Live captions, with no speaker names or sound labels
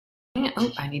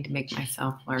Oh, I need to make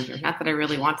myself larger. Not that I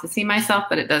really want to see myself,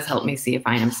 but it does help me see if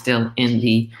I am still in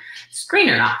the screen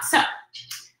or not. So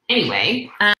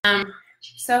anyway,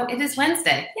 so it is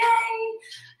Wednesday. Yay!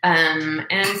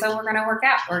 And so we're going to work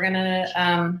out. We're going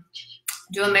to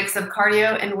do a mix of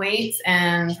cardio and weights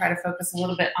and try to focus a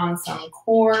little bit on some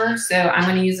core. So I'm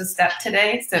going to use a step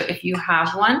today. So if you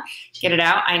have one, get it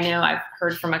out. I know I've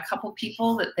heard from a couple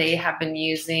people that they have been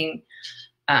using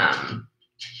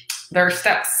their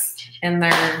steps in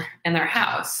their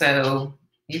house. So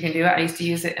you can do it. I used to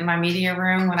use it in my media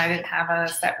room when I didn't have a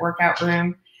set workout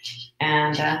room.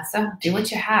 And so do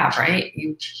what you have, right?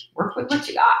 You work with what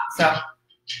you got. So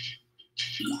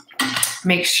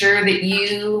make sure that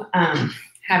you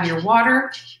have your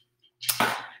water.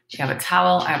 You have a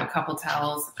towel. I have a couple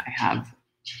towels. I have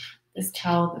this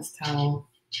towel,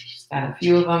 just got a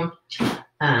few of them.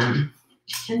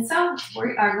 And so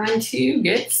we are going to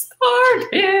get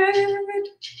started.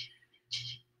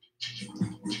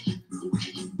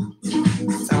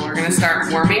 So we're going to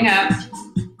start warming up.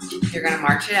 You're going to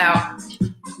march it out.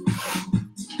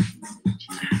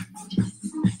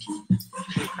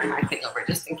 Bring my thing over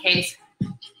just in case.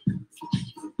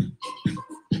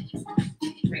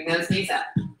 Bring those knees up.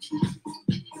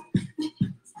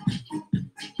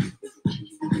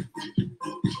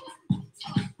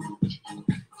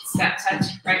 Step touch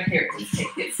right here.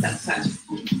 Take it, step touch.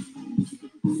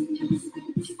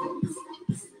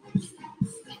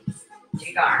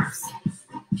 Big arms.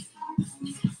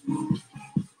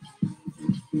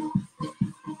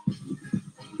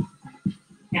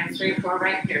 Hamstring core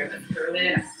right here. Let's curl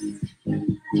it up.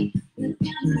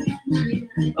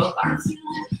 Both arms.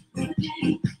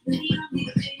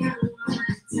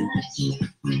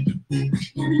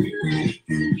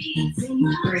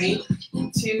 3,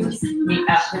 2, knee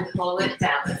up and pull it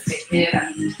down. Let's take it up.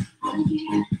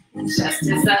 Chest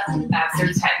is up, abs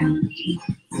are tight.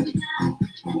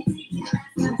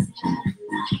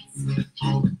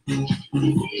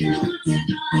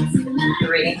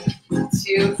 3,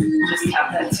 2, just tap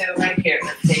that toe right here.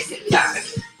 Let's take it, tap it,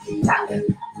 tap it,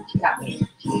 tap it.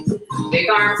 Big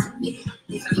arms. So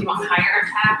if you want higher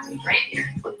impact, right here.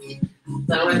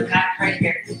 Low impact right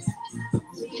here.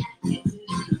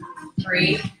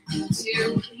 3,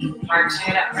 2, marching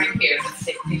it up right here. Let's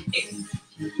take it.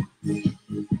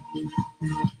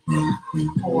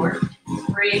 4,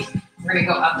 3. We're going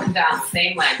to go up and down.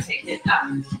 Same leg. Take it up.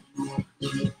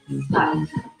 Up.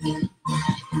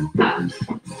 Up.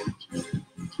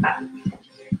 Up.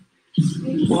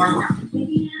 4 more.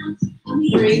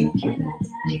 3,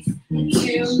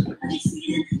 2.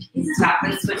 Stop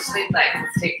and switch the legs.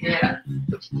 Let's take it up.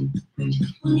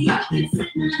 Up.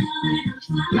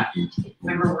 Up.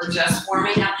 Remember, we're just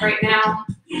warming up right now.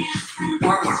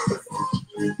 4 more.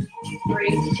 3,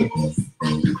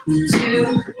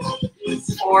 2,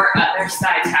 4. Other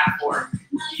side, tap 4.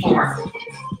 4.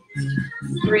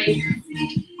 3,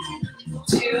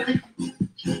 2.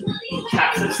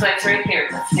 Tap switch legs right here.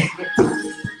 Let's take it.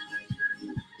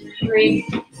 3,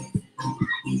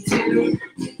 2.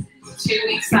 2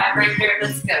 each side right here.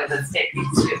 Let's go. Let's take it.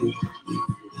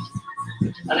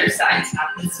 2. Other side, tap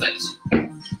and switch.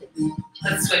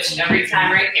 Let's switch every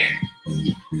time right here.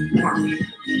 4.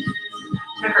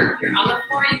 Remember, if you're on the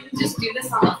floor, you can just do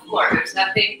this on the floor. There's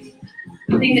nothing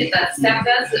that step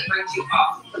does that brings you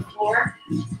off the floor.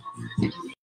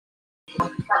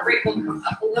 Heart rate will come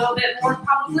up a little bit more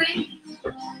probably.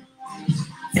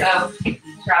 So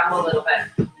travel a little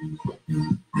bit.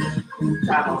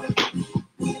 Travel.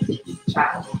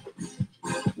 Travel.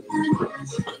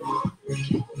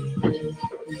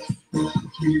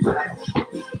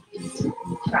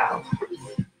 Travel.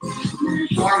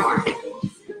 4 more.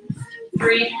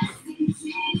 3,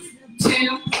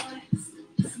 2.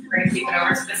 We're going to keep it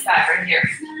over to the side right here.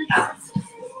 Up.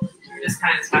 We're just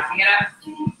kind of tucking it up.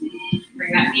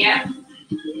 Bring that knee up.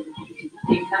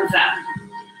 Knee comes up.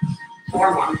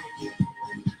 4 more.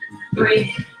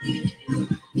 3,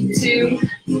 2.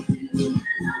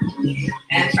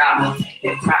 And travel. Take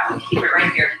it, travel. Keep it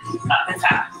right here. Up and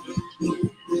tap.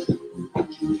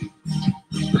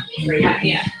 Bring that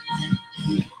knee up.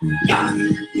 Up.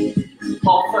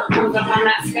 Whole foot comes up on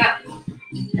that step.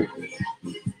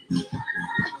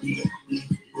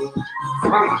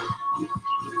 4 more.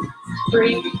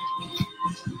 3,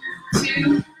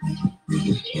 2.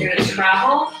 You're going to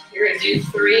travel. You're going to do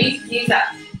 3. Knees up.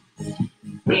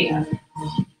 Knee up.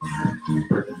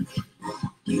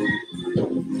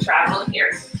 Travel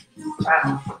here.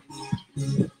 Travel.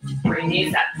 3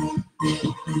 knees up.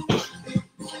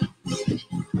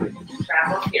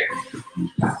 Travel here.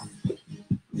 Travel.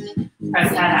 Press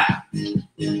that out.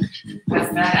 Press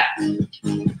that out.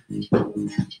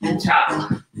 and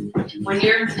travel. When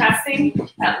you're pressing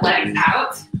that leg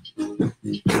out, so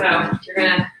you're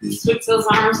gonna switch those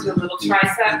arms, do a little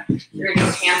tricep. You're gonna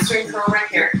do a hamstring curl right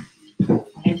here,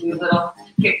 and do a little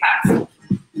kickbacks.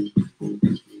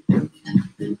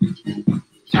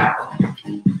 Travel.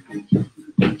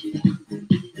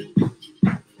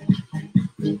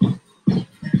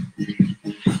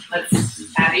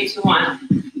 Let's add each one.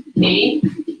 Knee,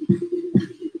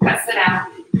 press it out,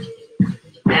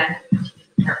 and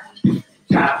curl.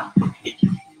 Travel.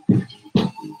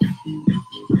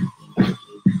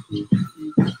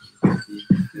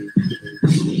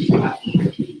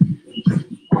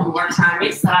 One more time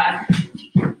each side.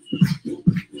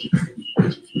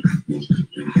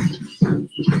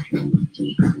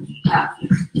 Up,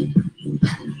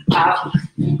 out,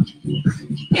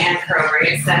 and curl right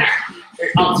in center.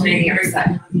 You're alternating every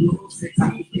side.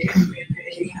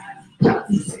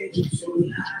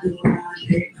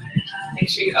 Make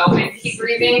sure you open, keep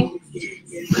breathing.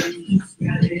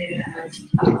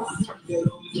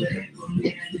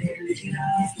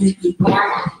 4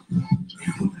 more.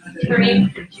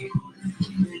 3,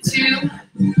 2,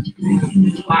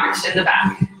 march in the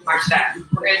back. March back.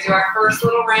 We're going to do our first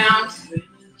little round.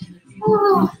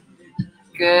 Ooh.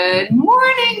 Good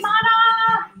morning, Mana.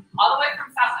 All the way from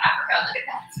South Africa. Look at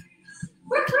that.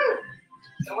 Woo-hoo.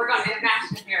 So we're going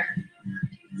international here.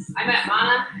 I met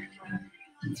Mana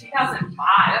in 2005.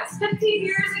 That's 15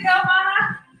 years ago,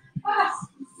 Mana. Wow.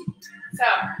 So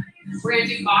we're going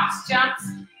to do box jumps.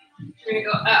 We're going to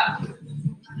go up.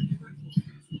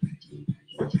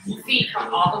 Feet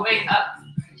come all the way up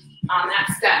on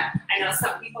that step. I know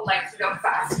some people like to go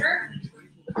faster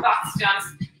with box jumps.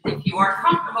 If you are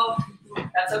comfortable,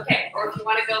 that's okay. Or if you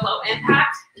want to go low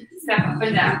impact, step up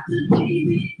and down.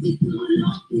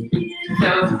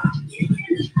 So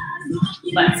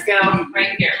let's go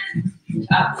right here.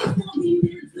 Up.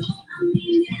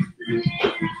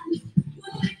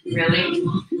 Really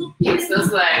use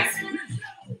those legs.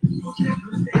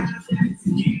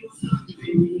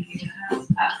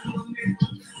 Up.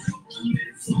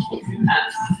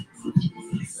 Up.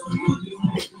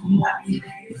 Up.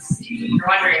 You're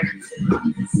wondering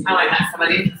how I met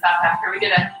somebody in South Africa. We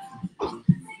did a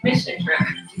mission trip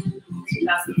in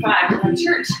 2005 in a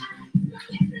church.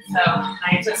 So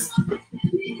I just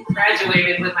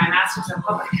graduated with my master's in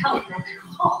public health. And I was like,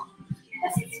 oh,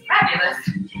 this is fabulous.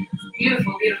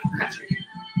 Beautiful, beautiful country.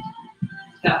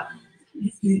 So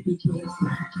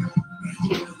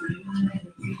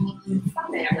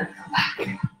someday I'm going to come back.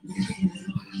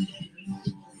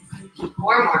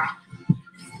 4 more.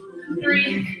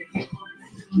 3,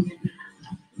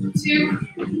 2,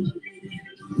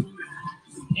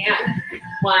 and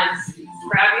 1.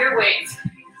 Grab your weight.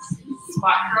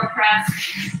 Squat, curl, press.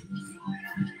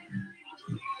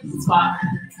 Squat,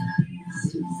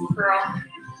 curl,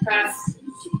 press,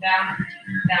 down,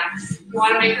 down. You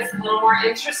want to make this a little more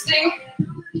interesting.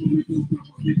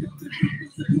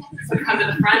 So come to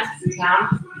the front, down,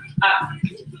 up.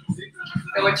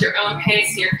 Go at your own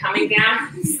pace. You're coming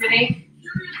down, sitting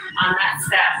on that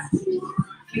step.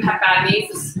 If you have bad knees,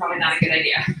 this is probably not a good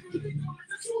idea.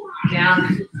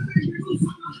 Down.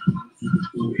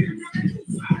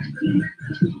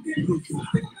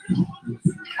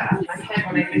 Cut off my head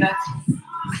when I do that.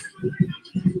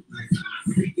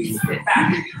 Sit back.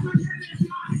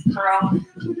 Curl,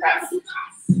 press.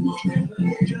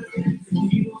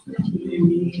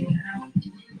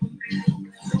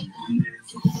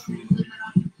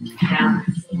 Down,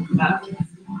 up.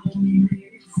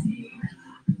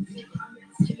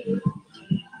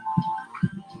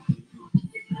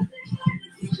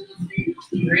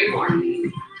 3 more.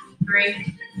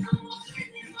 3,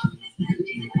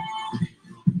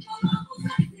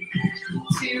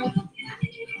 2.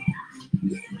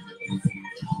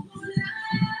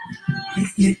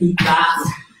 Last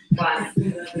one.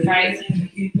 Right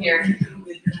here.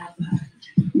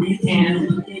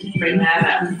 And bring that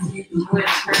up. I'm going to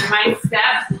turn my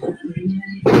step.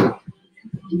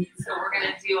 So we're going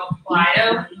to do a Plyo.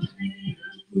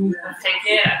 Let's take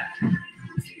it up.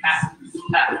 Up,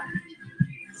 up,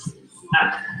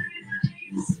 up,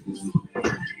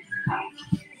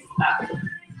 up,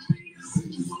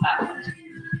 up,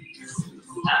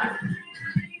 up,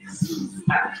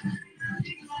 up.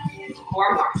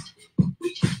 4 more.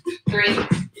 3,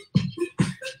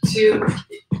 2,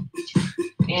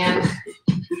 and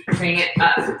bring it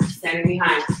up. Standing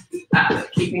behind.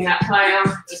 Up. Keeping that plyo,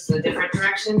 just a different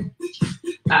direction.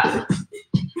 Up.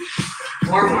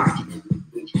 4 more.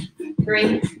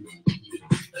 3,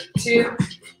 2,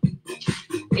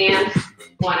 and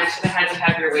 1. I should have had to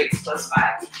have your weights close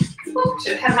by.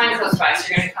 Should have had mine close by. So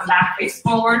you're going to come back, face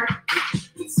forward,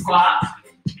 Squat.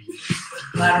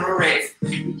 Lateral raise.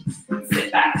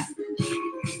 Sit back.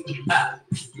 Up.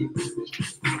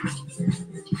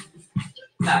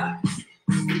 Up.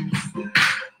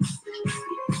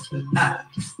 Up.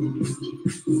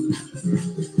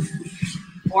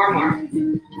 4 more.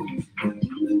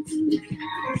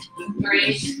 3,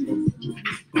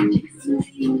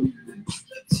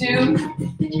 2,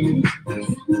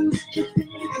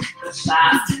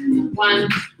 last 1,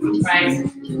 right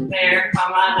there,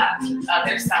 come on up,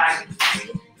 other side,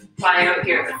 fly out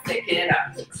here, let's take it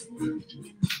up,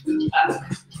 up,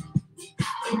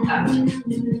 up,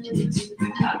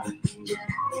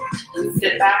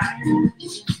 sit back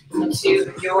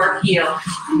into your heel,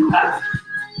 up,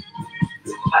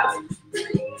 up,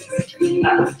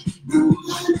 up.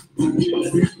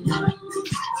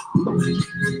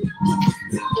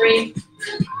 3,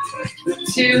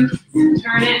 2,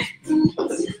 turn it.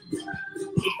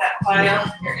 Keep that plyo.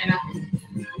 You're in a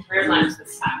rear lunge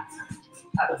this time.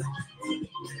 Up,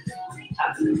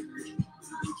 up,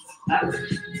 up, up,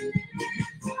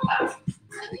 up.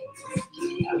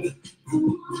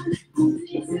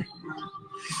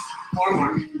 4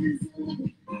 more.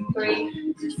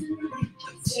 3,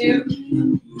 2,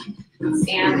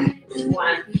 and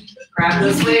 1. Grab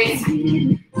those legs.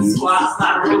 Squat,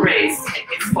 lateral raise. Take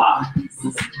a squat.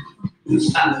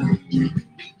 Up.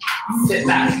 Sit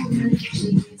back.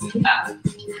 Up.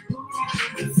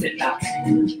 Sit back.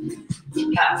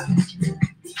 Up.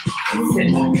 Sit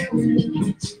back.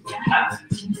 Up.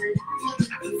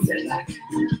 Sit back.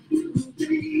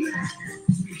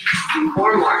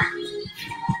 4 more.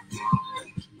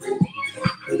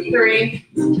 3,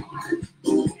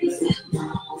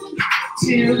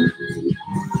 2,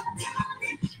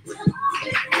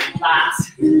 last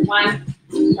 1,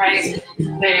 right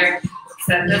there.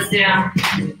 Set this down.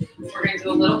 We're going to do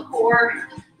a little core.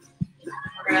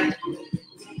 We're going to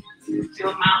do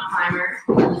a mountain climber.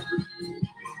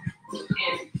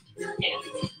 In.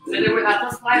 With or without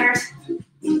those sliders.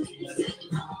 In.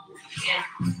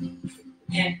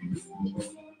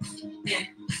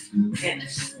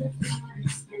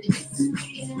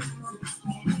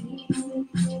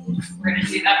 We're going to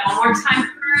do that one more time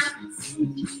through.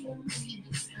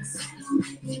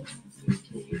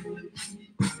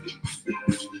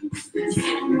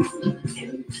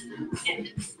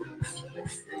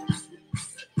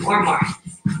 One more.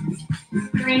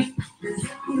 3,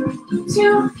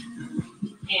 2,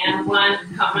 and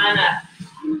 1. Come on up.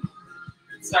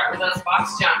 Start with those box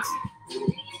jumps.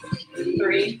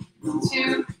 3,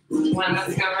 2, 1.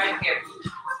 Let's go right here.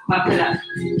 Pop it up.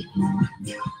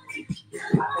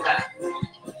 Pop it up.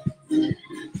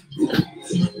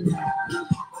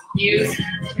 Use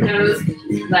those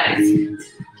legs.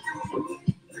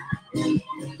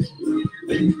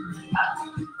 Up.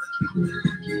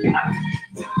 Up.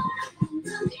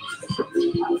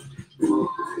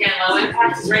 Again, low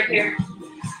impact is right here.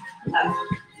 Up.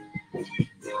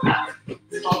 Up.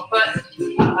 Full foot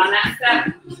up on that step.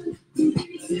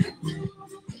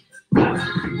 Up.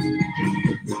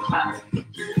 Up.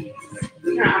 I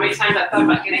don't know how many times I thought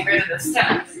about getting rid of this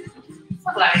step.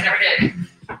 So glad I never did.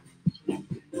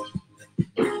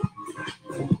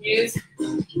 Use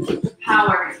the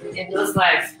power in those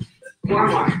legs. 4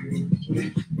 more.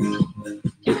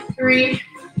 3,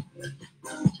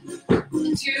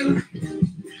 2,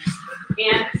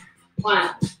 and 1.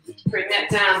 Bring that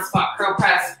down, squat, curl,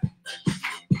 press.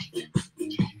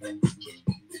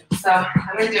 So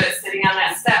I'm going to do it sitting on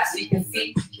that step so you can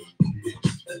see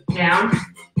down,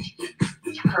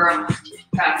 curl,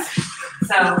 press.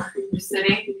 So you're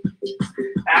sitting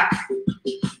back.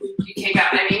 You take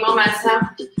out any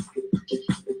momentum.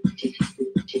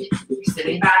 You're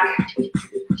sitting back.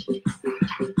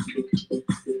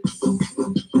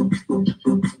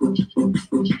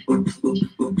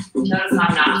 Notice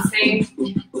I'm not staying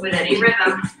with any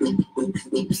rhythm.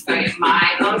 I'm just going at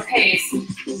my own pace.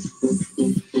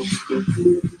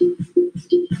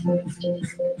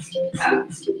 Up.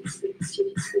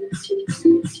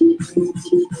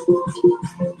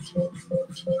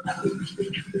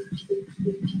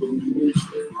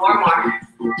 4 more.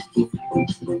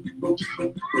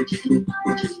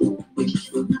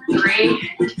 3.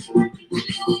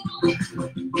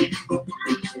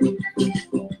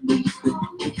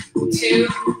 2.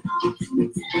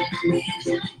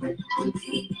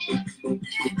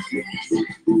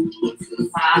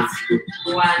 Last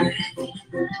 1.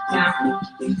 Down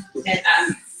and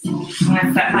up. I'm going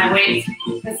to set my weight to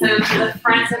the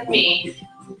front of me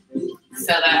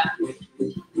so that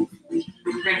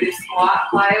we're going to do squat,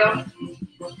 plyo.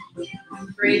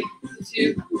 3,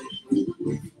 2,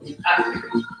 up,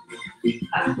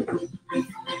 up, up.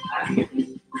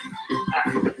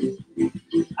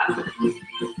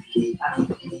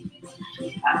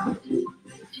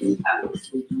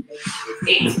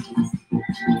 8,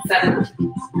 7,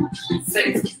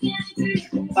 6,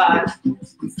 5,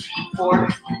 4,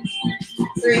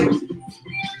 3,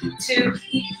 2,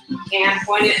 and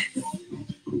point it.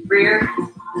 Rear,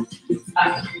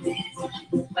 up.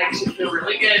 Legs should feel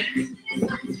really good.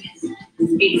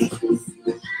 8,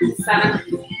 7,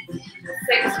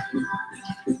 6,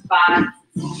 5,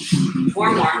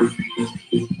 4 more.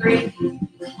 3,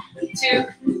 2,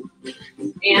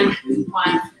 and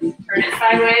 1. Turn it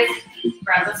sideways.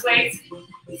 Grab those weights.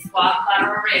 Squat,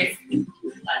 lateral raise.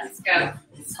 Let's go.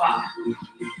 Squat.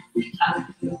 Up.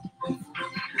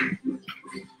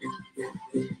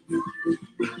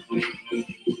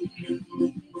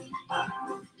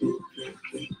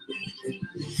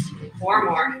 4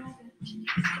 more.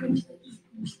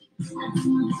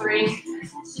 3,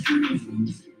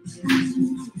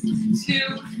 2.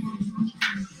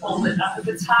 Hold it up at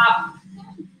the top.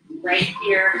 Right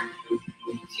here.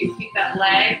 To keep that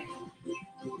leg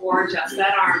or just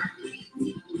that arm.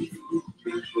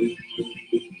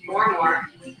 4 more.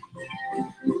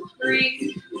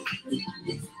 3,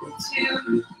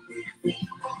 2,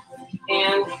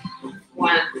 and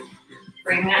 1.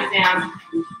 Bring that down.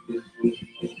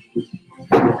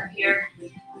 Over here.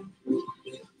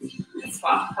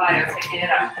 Squat, plyo, taking it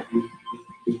up.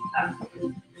 Up.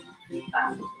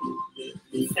 Up.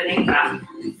 Sitting up.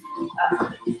 Up.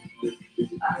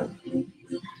 Up.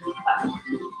 Up.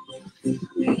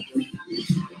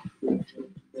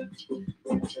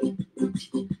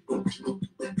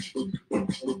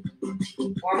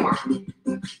 4 more.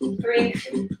 3,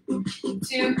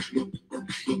 2,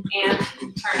 and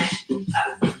turn it up.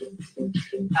 Up.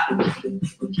 Up.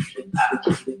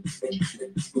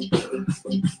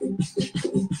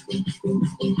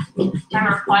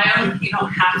 Remember, plyo, you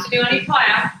don't have to do any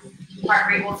plyo. Heart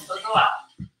rate will still go up.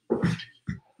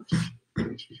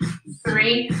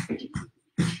 3,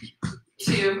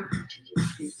 2,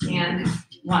 and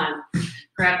 1.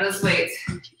 Grab those weights.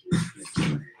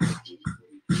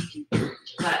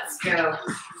 Let's go.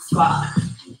 Squat.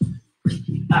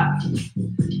 Up.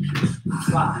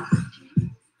 Squat.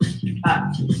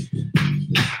 Up.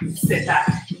 Sit back.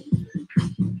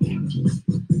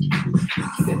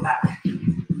 Sit back.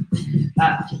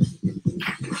 Up.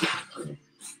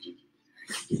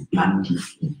 Up.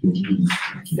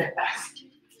 Sit back.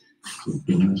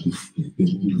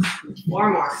 4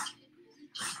 more.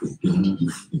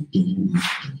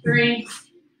 3,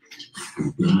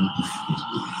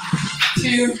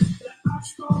 2.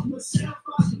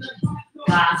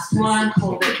 Last one.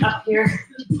 Hold it up here.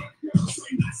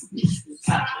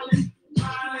 Up.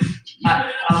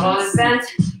 Up. Elbow is bent.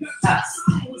 Up.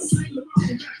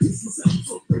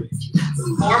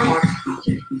 4 more.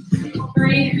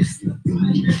 3,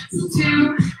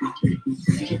 2,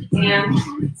 and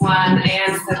 1.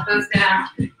 And set those down.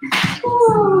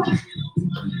 Woo.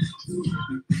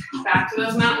 Back to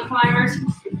those mountain climbers.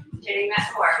 Hitting that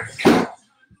core.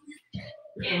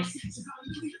 In.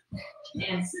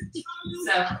 In.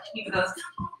 So keep those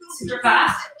super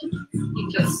fast. Keep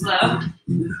those slow.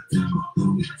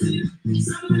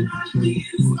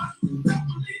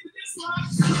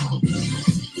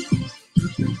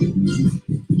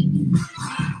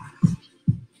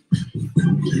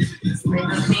 Bring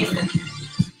those knees in.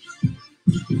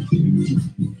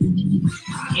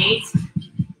 8,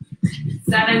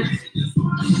 7,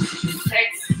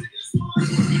 6,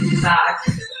 5,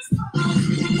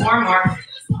 4 more.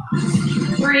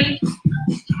 3,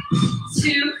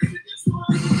 2,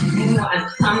 and 1.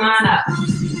 Come on up.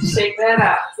 Shake that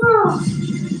out. Woo.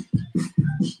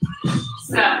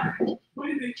 So,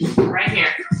 right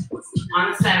here, on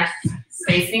the center,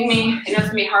 facing me. I know it's going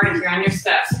to be hard if you're on your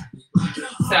steps.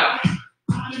 So,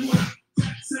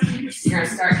 you're going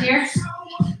to start here.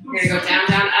 You're going to go down,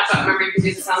 down, up, up. Remember, you can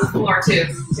do this on the floor too.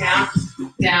 Down,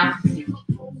 down,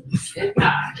 and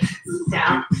up.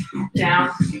 Down, down,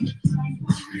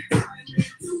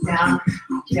 down,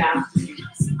 down,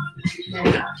 and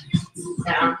up.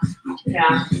 Down,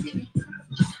 down,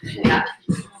 and up. Down,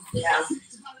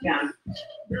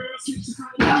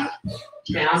 down, up,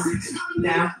 down,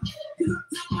 down.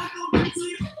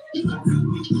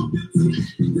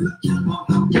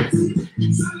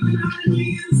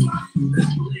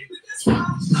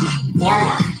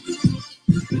 More.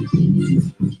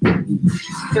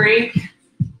 3.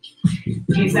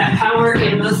 Use that power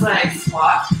in those legs.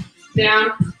 Squat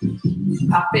down,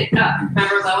 pop it up.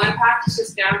 Remember, low impact,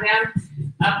 just down, down,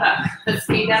 up, up. Let's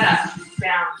speed that up.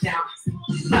 Down, down,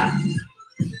 up,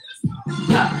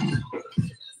 up,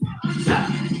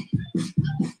 up.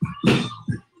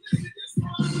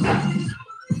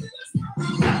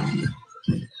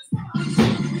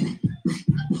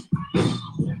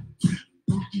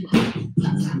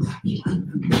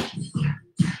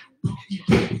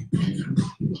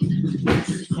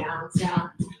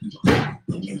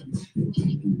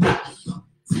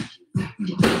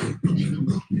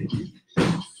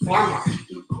 4 more.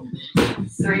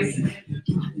 3,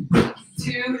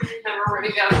 2, and we're ready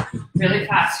to go really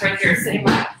fast right here. Same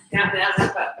way. Down, down,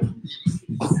 up, up.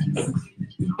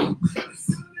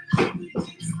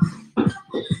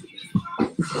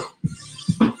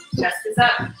 Chest is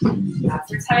up.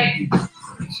 Abs are tight.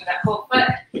 Make sure that whole foot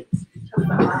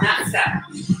comes up on that step.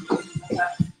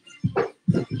 Up.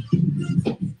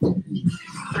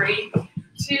 3,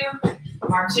 2,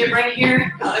 march it right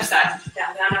here. Other side.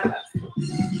 Down, down, up, up.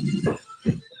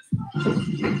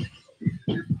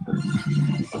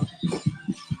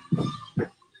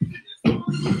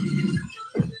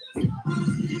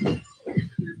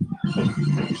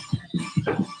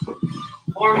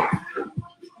 Four more.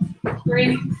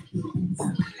 3,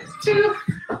 2,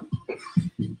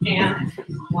 and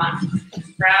 1.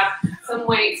 Grab some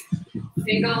weights.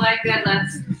 Single leg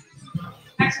deadlifts.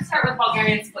 Actually start with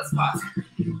Bulgarian split squats.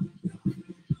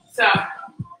 So,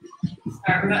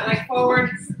 start with that leg forward,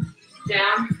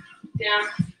 down, down,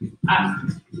 up,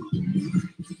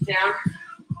 down,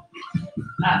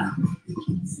 up,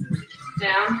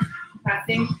 down,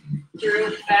 pressing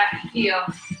through that heel.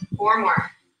 4 more.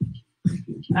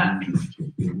 Up,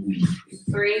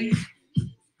 3,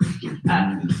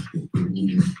 up,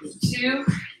 2,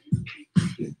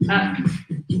 up,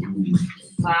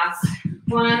 last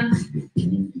 1,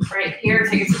 right here,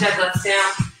 take it to deadlifts,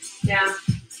 down, down,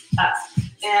 up,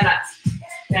 and up,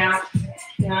 down,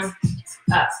 down,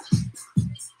 up,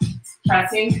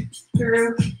 pressing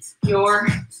through your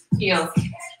heels,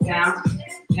 down,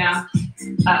 down,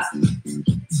 up,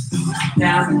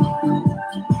 down,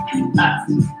 up,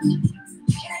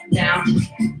 down,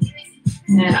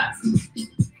 and up,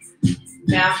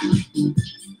 down,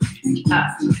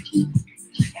 up,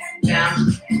 down,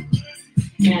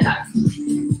 and up.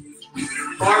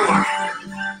 4 more.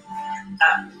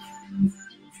 Up.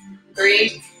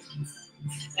 3,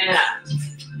 and up.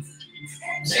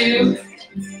 2,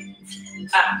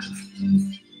 up.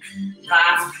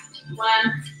 Last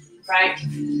 1, right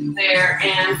there,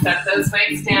 and set those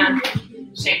weights down.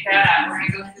 Shake that out. We're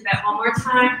gonna go through that one more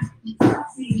time.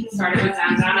 Starting with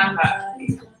down, down, up, up.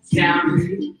 Down,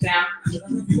 down.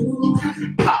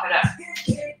 Pop it up.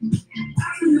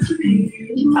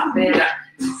 Pop it up.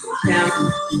 Down,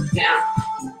 down,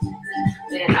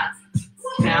 and up.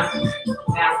 Down,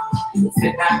 down.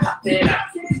 Sit back, pop it up.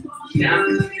 Down,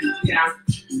 down,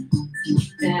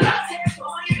 and up.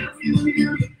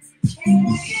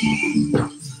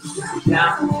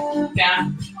 Down, down.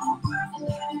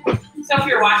 So if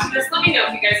you're watching this, let me know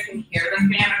if you guys can hear the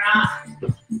fan or not.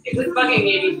 It was bugging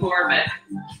me before, but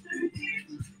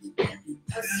I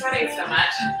was sweating so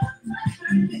much.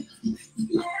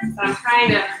 So I'm trying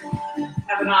to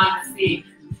have it on to see,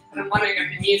 but I'm wondering if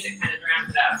the music kind of drowns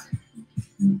it out.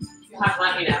 You'll have to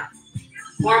let me know.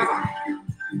 4 more.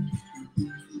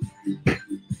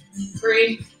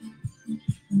 3,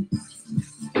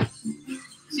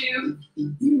 2,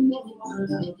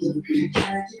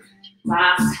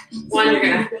 last 1. You're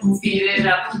gonna speed it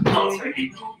up,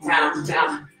 alternating. Down, down,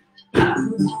 up.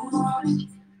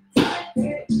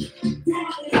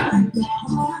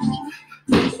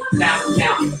 Down,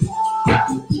 down, up.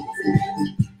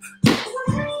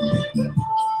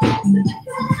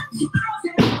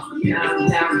 Down,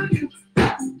 down.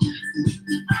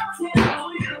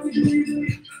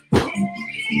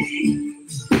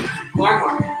 4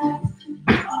 more.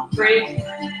 3,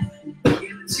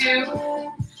 2.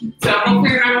 So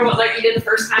hopefully you remember what leg you did the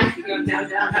first time. You go down,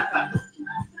 down, up, up.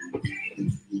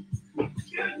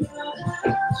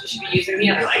 You should be using the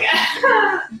other leg.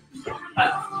 Up.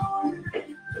 Up.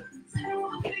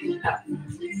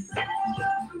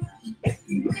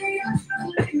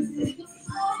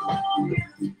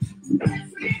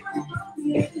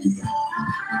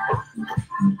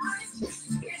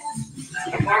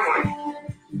 One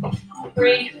more.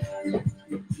 3,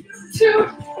 2,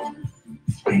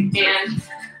 and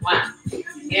 1.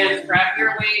 And grab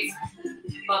your weights.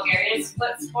 Bulgarian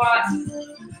split squat.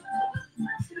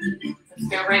 Let's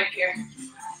go right here.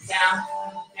 Down,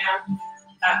 down,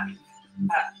 up,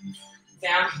 up,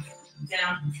 down,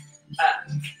 down, up,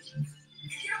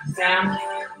 down,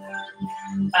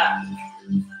 up, down,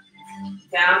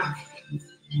 up, down,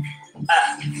 up,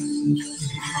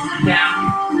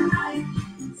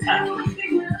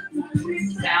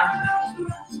 down,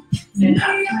 and up,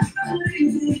 down,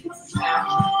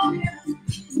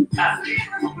 up.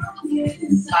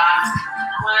 Last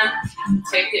 1.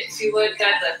 Take it to a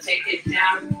deadlift. Take it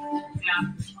down, down,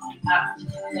 up,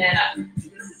 and up.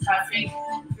 Pressing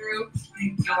through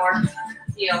your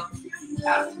heel.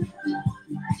 Up,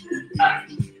 up,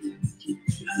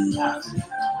 up,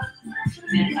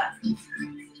 and up,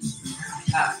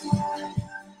 up,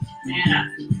 and up.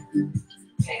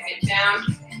 Take it down.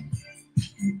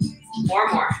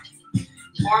 4 more.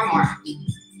 4 more.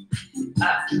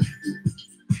 Up.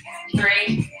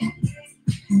 3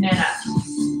 and up.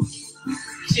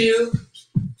 2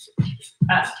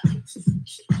 up.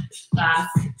 Last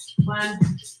one.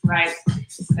 Right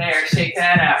there. Shake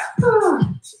that out.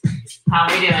 Whew. How are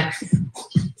we doing?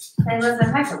 Hey, listen,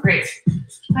 I feel great.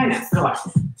 I know, so do I.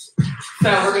 So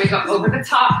we're going to go over the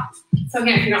top. So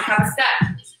again, if you don't have a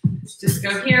step, just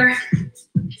go here.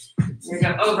 We're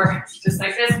going to go over just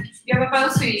like this. If you have a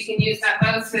BOSU, you can use that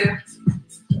BOSU.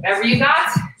 Whatever you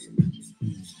got,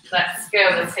 let's go.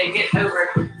 Let's take it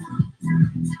over.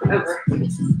 Over.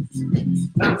 Over.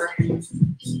 Over.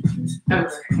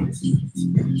 Over.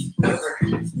 Over.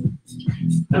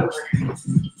 Over. Over. Over.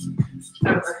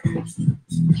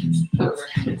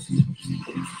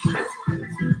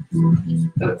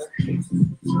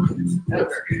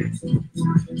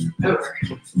 Over. Over. Over.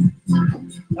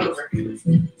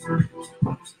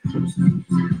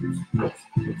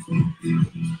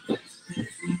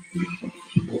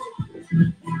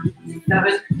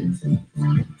 7,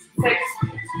 6,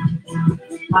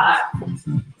 5.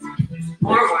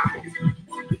 4 more.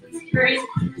 3,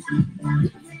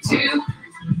 2.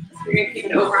 You're going to keep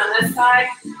it over on this side.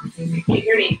 Keep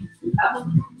your knee up,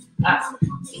 up,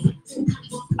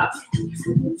 up.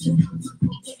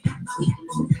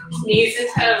 Knees and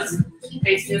toes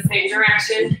facing the same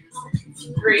direction.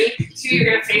 3, 2. You're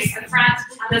going to face the front.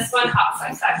 On this one, hop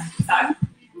side, side, side,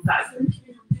 side.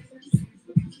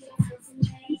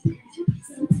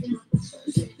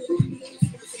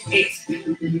 8,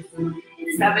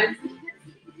 7,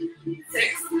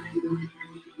 6,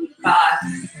 5.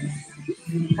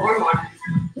 4 more.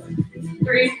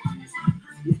 3,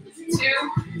 2,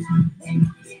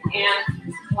 and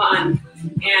 1.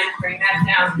 And bring that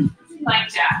down.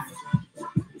 Plank jacks.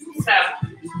 So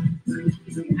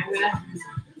I'm gonna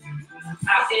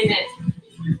out in it,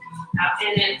 out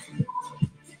in it,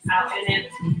 out in it.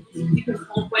 You can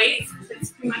hold weights if it's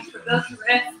too much for both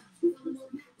wrists.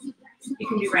 You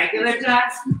can do regular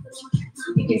jacks.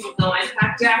 You can do low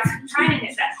impact jacks. I'm trying to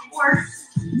hit that core.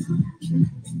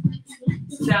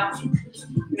 So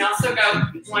you can also go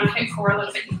one hit core a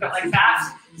little bit. You can go like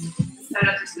that instead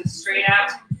of just straight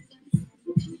out.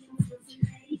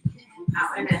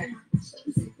 Out and in.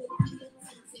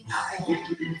 Out and in.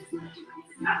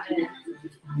 Out and in.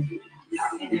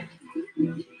 Out and in.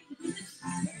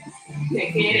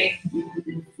 Take it.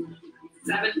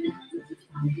 7,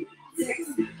 6,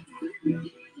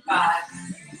 5.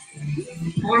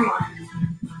 4 more.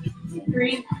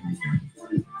 3,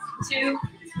 2.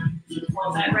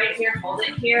 Hold that right here. Hold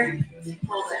it here.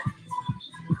 Hold it.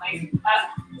 Like up.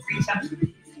 Reach up.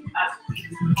 Up.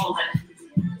 Hold it.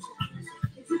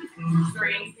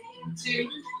 3, 2,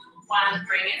 1.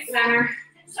 Bring it center.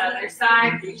 Other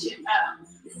side. Reach it up.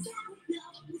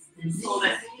 Hold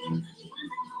it.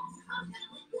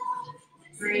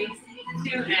 3,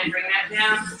 2, and bring that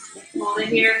down. Hold it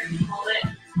here. Hold it.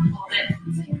 Hold it.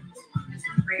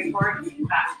 Bring it forward.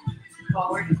 Back.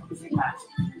 Forward. Back.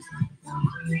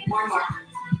 4 more.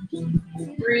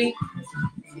 3,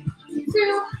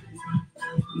 2,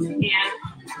 and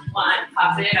 1.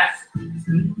 Pop it up.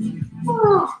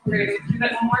 Whew. We're going to do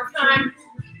it one more time.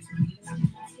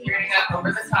 You're going to go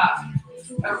over the top.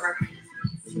 Over.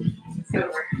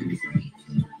 Over.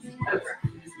 Over.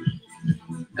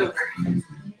 Over.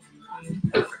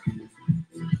 Over.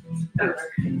 Over.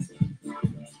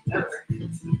 Over. Over.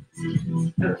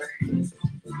 Over.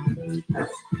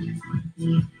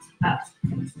 Up.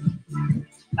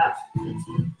 Up.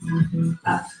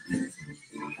 Up.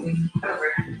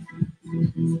 Over.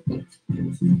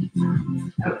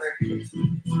 Over.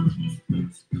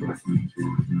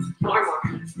 4 more.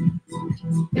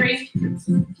 3,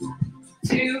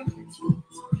 2.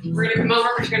 We're going to come over.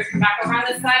 We're just going to come back over on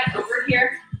this side. Over here.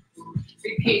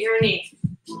 Repeat your knee.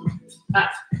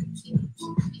 Up.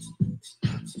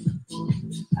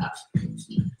 Up.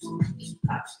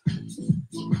 Up.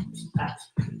 Up.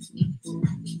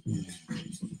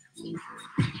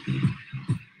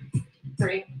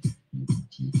 3,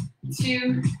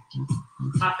 2.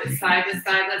 Hop it side to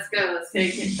side. Let's go. Let's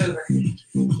take it over.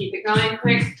 Keep it going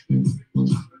quick.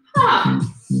 Huh.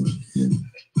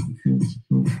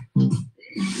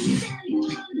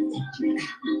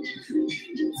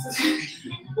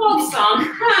 Folk song.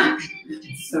 Huh.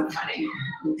 So funny.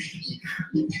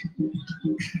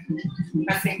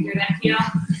 Pressing through that heel.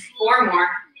 4 more.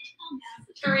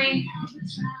 3,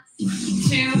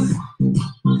 2,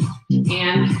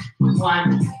 and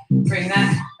 1. Bring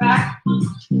that back.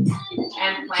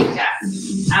 And plank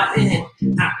jacks. Out and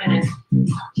in. Out and in.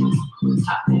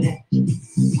 Up and in.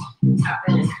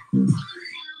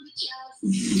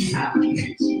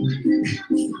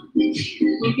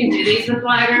 do these with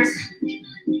gliders.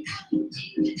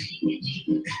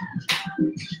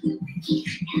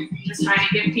 Just trying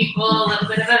to give people a little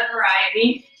bit of a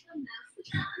variety.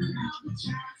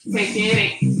 Take it,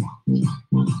 8,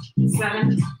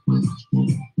 7,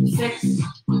 6,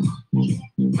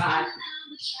 5,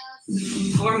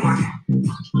 4 more.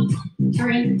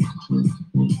 3,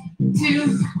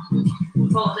 2,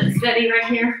 hold it steady right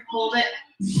here, hold it.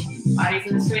 Body's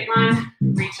in a straight line,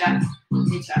 reach up,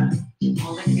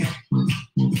 hold it here.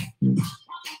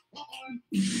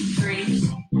 3,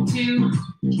 2,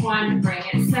 1, bring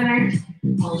it center,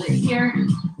 hold it here.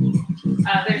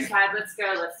 Other side, let's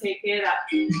go, let's take it up.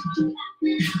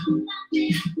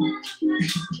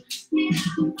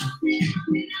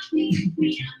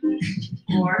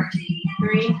 4,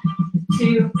 3,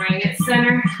 2, bring it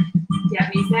center.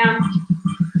 Tap knees down,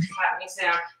 tap knees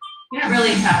down. You're not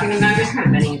really tapping them, I'm just kind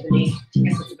of bending at the knee. I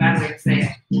guess that's a bad way to say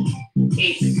it.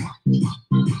 8,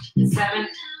 7,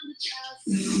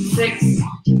 6,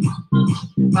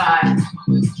 5,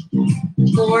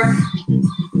 4,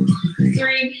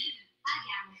 3,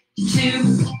 2,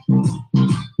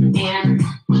 and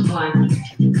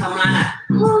 1. Come on up.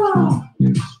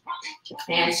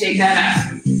 And shake that up.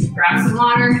 Grab some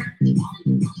water.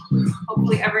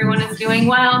 Hopefully everyone is doing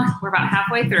well. We're about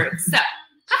halfway through. So,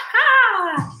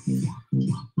 ha-ha!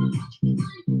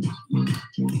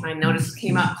 My notice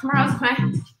came up. Tomorrow's my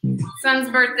son's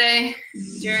birthday.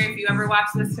 Jerry, if you ever watch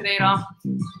this today at all,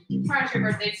 tomorrow's your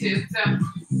birthday too. So,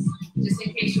 just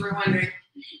in case you were wondering,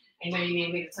 I know you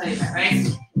need me to tell you that, right?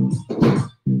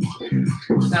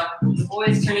 So, the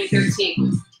boy's turning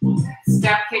 13.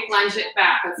 Step, kick, lunge it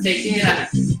back. Let's take it up.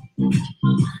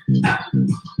 Up.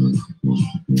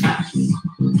 Up. Up.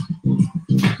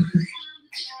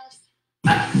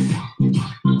 Up.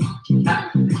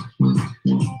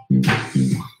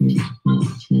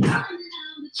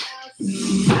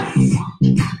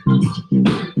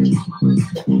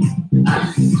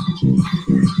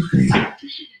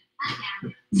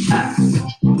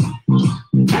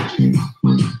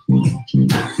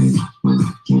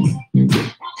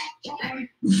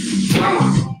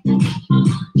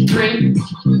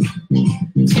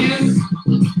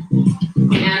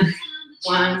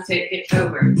 Take it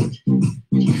over.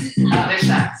 Other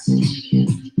side.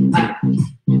 Up.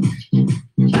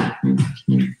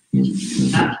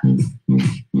 Up. Up.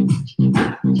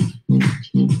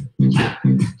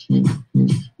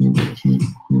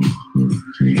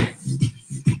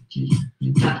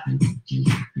 Up.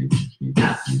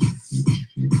 Up.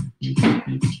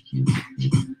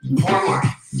 4 more.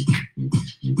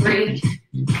 3,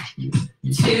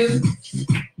 2,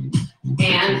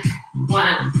 and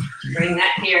 1. Bring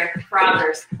that here,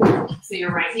 frothers. So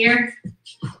you're right here.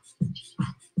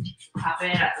 Pop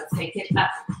it up. Let's take it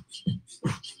up.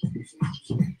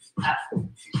 Up.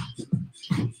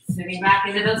 Sitting back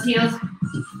into those heels.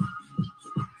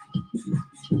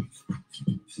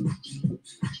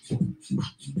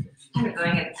 Kind of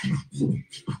going at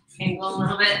angle a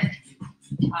little bit.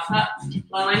 Pop up.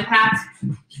 Low impact.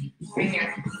 Right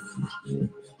here.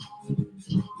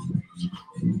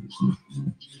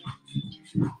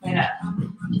 Right up.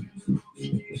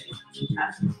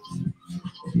 Up.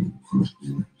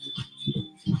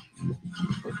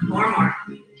 4 more.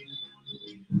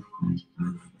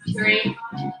 3,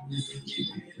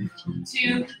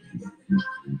 2,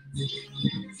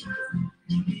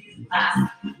 last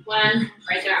 1.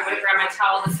 Right there. I'm going to grab my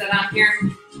towel to sit on here.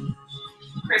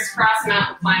 Crisscross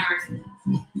mountain climbers.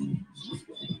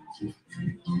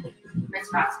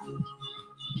 Crisscross.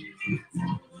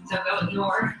 So go at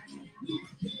your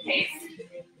pace.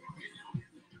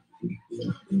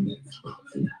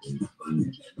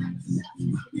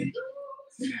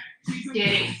 Get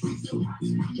 8,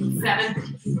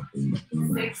 7,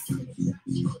 6,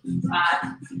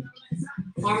 5,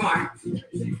 4 more.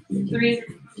 3,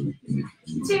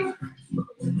 2,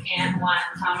 and 1.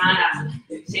 Come on up.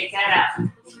 Shake that up.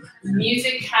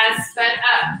 Music has sped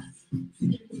up.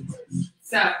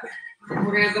 So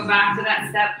we're going to go back to that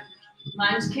step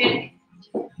lunge kick.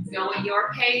 Go at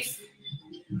your pace.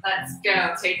 Let's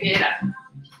go. Take it up.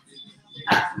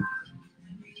 Up.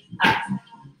 Up.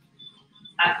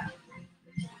 Up.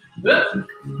 Whoop.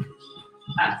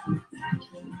 Up.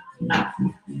 Up.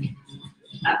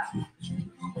 Up. Up.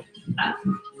 Up.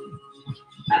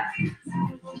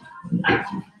 Up.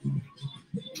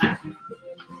 Up.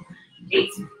 8,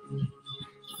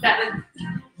 7,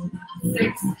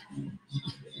 6,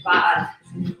 5,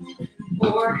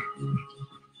 4,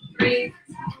 3,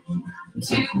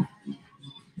 2,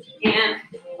 and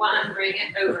 1. Bring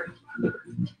it over.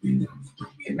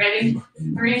 Get ready.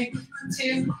 3,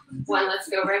 2, 1. Let's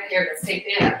go right here. Let's take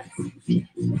it up.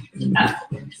 up,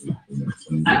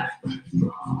 up, up,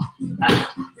 up,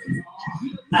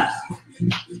 up,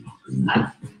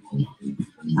 up,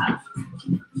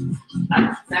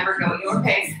 up. Never go at your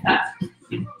pace. Up,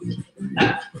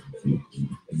 up,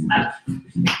 up.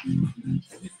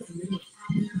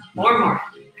 More.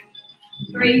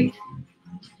 3,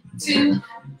 2,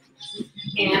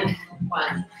 and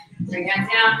 1. Bring that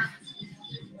down.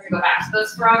 We're gonna go back to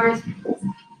those froggers.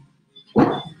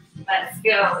 Let's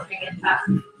go. Bring it up.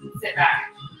 Sit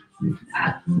back.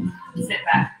 Up. Sit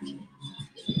back.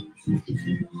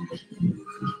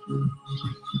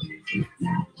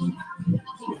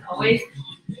 Always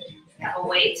have a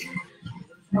weight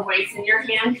or weights in your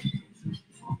hand.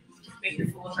 Make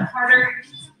this a little bit harder.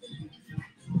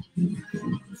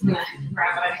 Just gonna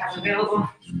grab what I have available.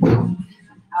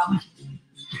 Out.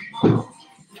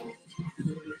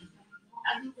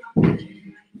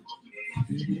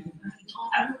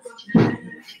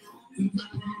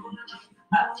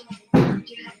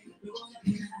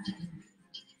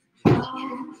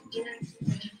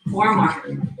 Four more.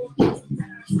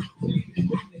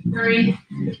 3,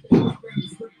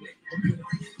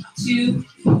 2.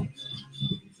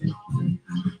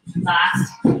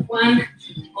 Last one.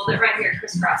 Hold it right here.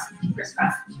 Crisscross.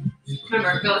 Crisscross.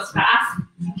 Remember, go as fast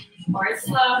or as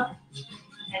slow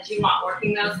as you want.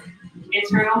 Working those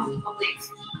internal obliques.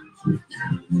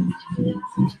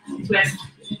 Twist.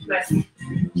 Twist.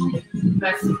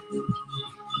 Twist.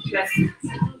 Twist.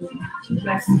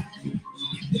 Twist.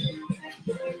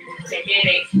 Take it.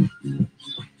 8,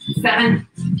 7,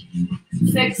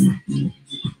 6,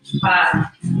 5.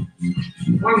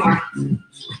 One more.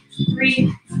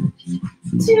 3,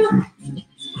 2,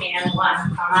 and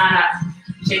 1. Come on up.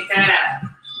 Shake that up.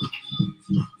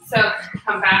 So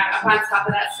come back up on top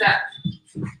of that step.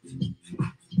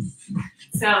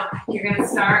 So you're going to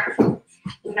start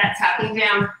with that tapping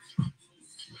down.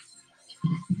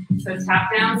 So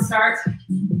tap down, start.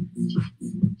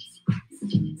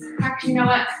 Actually, you know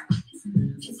what?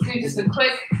 Let's do just a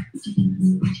quick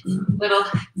little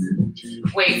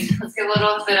weight. Let's get a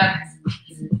little bit of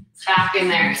back in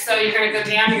there. So you're going to go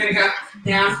down, you're going to go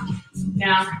down,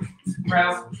 down,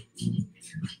 row,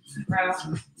 row,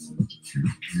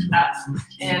 up,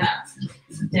 and up,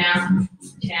 down,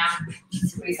 down,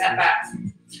 squeeze that back,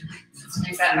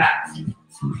 squeeze that back,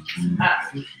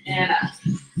 up, and up,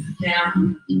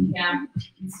 down, down,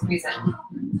 squeeze it,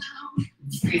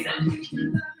 squeeze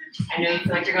it. I know you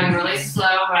feel like you're going really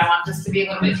slow, but I want this to be a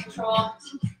little bit controlled.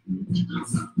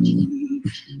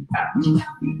 Up.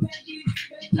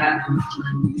 Up.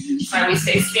 Why we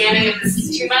stay standing if this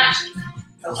is too much.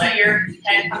 Don't let your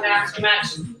head come down too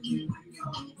much.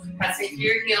 Pressing through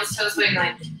your heels, toes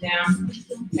wiggling. Down,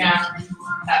 down,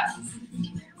 up,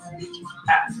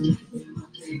 up.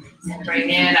 And bring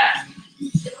it up.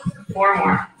 4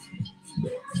 more.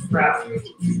 Row.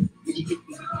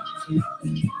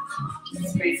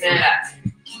 Squeeze it up.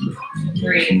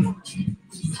 3.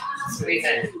 Squeeze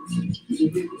it.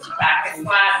 Back is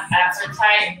flat, abs are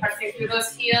tight, pressing through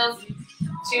those heels.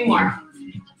 2 more.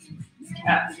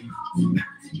 Up.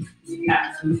 Up.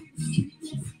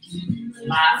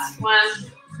 Last one.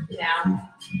 Down,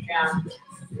 down.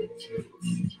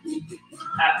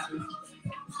 Up.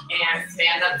 And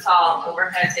stand up tall.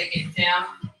 Overhead, take it down,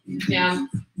 down,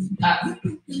 up,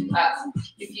 up.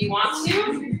 If you want to,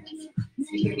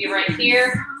 you can be right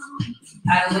here.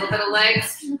 Add a little bit of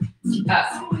legs. Up.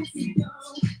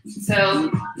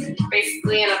 So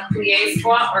basically in a plie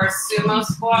squat or a sumo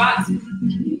squat,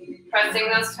 pressing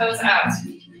those toes out.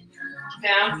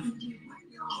 Down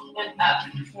and up.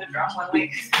 I'm going to drop one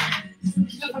leg.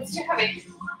 It's too heavy.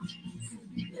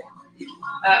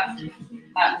 Up,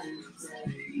 up.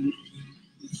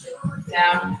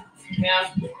 Down, down,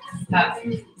 up,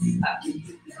 up,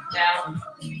 down,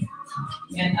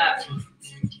 and up.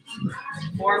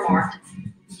 4 more.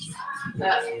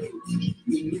 Up.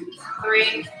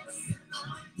 3,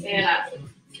 and up.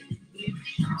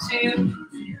 2,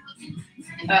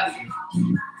 up.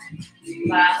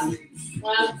 Last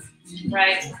one,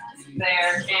 right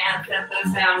there, and set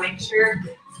those down. Make sure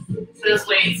those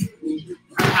weights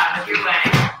are out of your way.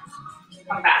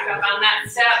 Come back up on that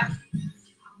step,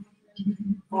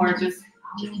 or just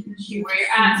be where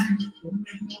you're at.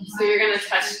 So you're going to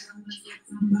touch.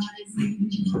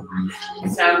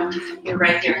 So you're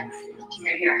right here,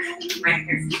 right here, right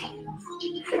here.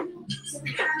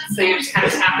 So you're just kind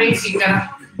of tapping. So you go,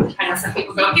 kind of, some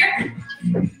people go here,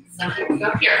 some people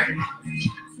go here,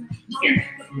 here.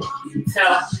 So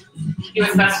do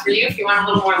what's best for you. If you want a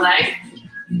little more leg,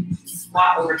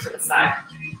 squat over to the side.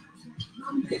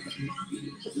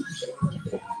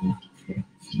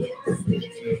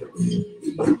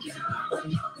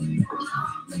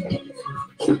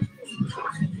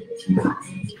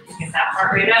 Get that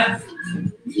heart rate up.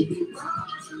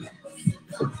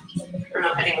 I don't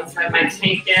know if anyone's read my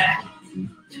tank yet.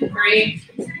 3,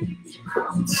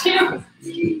 2,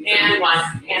 and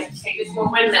 1. And take it to a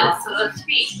windmill. So those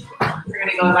feet, we're going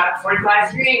to go about a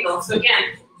 45-degree angle. So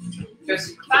again, go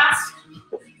super fast.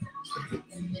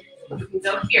 You can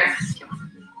go here.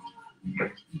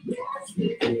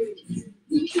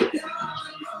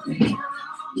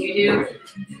 You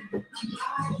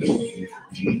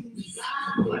do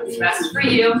what's best for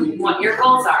you, what your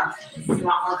goals are. If you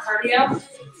want more cardio,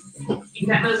 keep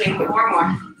that moving. 4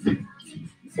 more.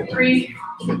 3,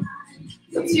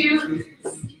 2,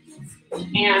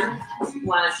 and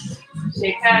 1.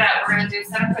 Shake that out. We're going to do a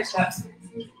set of push-ups.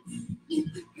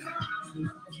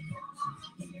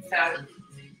 So,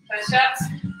 push-ups.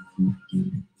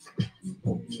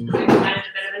 Kind of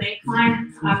a bit of an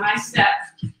incline on my step.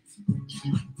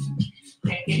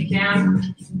 Take it down,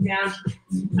 down,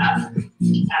 up,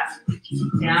 up,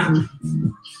 down,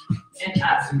 and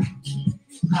up.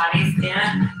 Body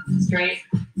stand, straight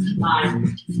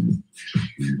line.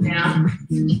 Down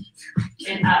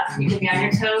and up. You can be on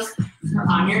your toes or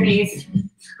on your knees.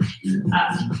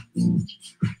 Up,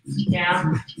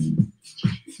 down,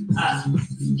 up,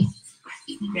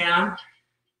 down,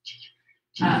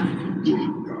 up,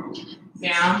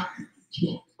 down,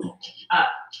 up,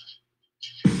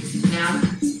 down,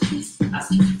 up,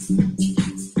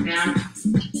 down.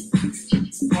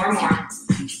 4 more.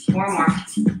 4 more.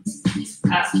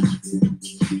 Up.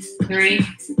 3.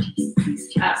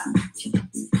 Up.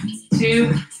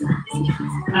 2.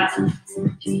 Up.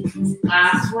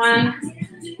 Last one.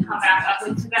 Come back up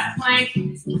into that plank.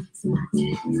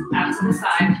 Out to the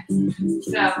side.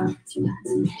 So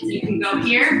you can go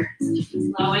here.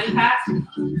 Low impact.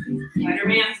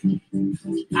 Spider-Man.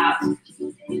 Out.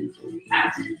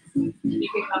 Out. You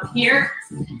can come here.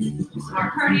 Some more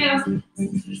cardio.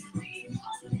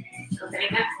 So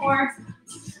hitting that 4,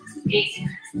 8,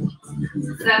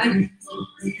 7,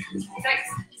 6,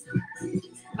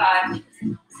 5,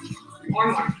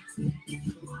 4 more.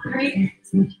 3,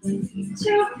 2,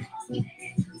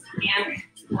 and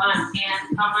 1.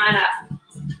 And come on up.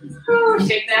 Whew,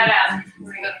 shake that out.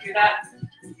 We're going to go through that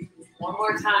one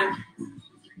more time.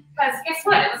 Because guess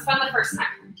what? It was fun the first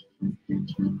time.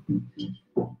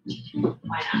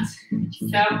 Why not?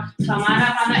 So come on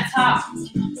up on that top.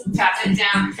 Tap it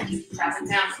down. Tap it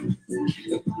down.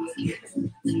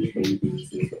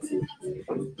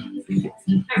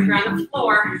 If you're on the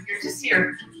floor, you're just here.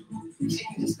 So you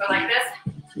can just go like this.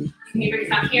 You can even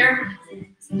come here.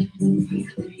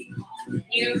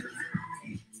 It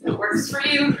works for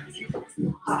you.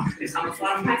 Oh, there's almost a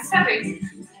lot of my stepping.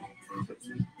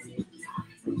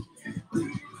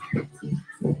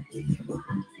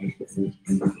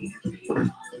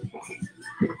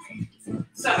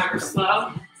 So remember,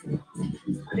 slow,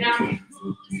 down,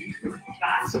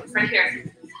 fast, right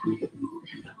here.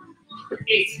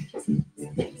 8,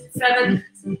 7,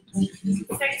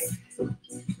 6,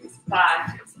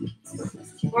 5,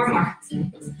 4 more.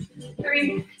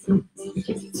 3, 2,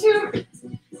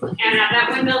 and at that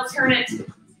windmill, turn it.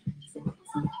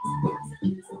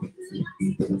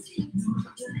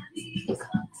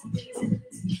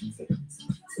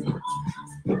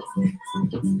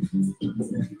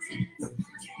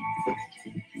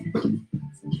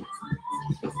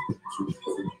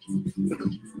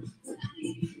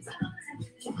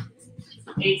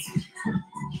 Eight,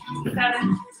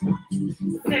 7,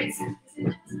 6,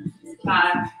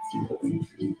 5,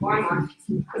 4 more.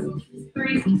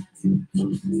 3,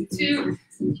 2,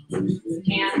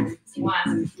 and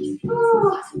 1.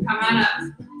 Woo. Come on up.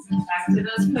 Back to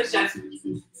those push-ups.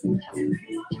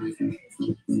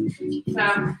 So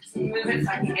move it so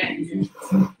I can get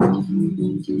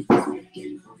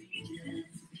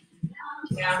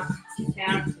down,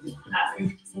 down, up.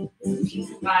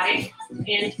 Body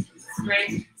in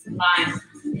straight line.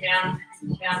 Down,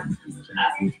 down,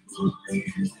 up.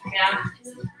 Down,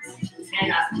 and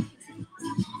up. I'm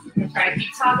going to try to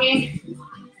keep talking.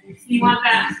 You want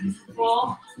that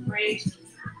full range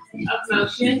of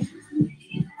motion.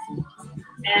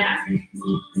 And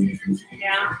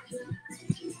down,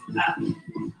 up.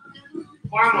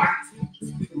 4 more.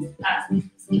 Up.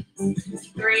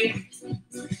 3,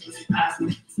 up.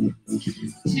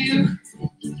 2,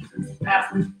 up.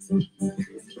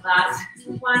 Last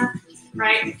one,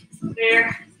 right there.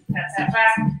 Tap that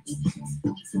back.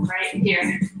 Right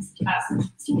here. Up.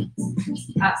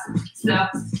 Up. So,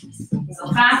 go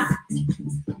fast.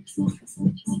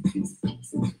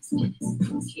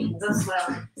 Go slow.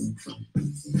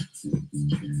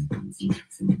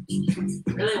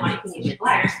 Really want you to use your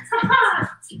gliders.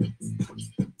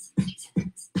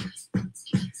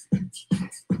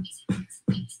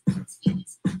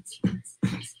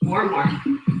 4 more.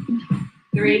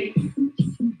 3,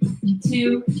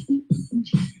 2,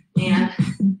 and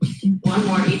 1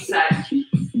 more each side.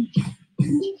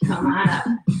 Come on up.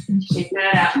 Shake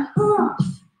that out.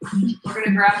 We're going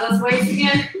to grab those weights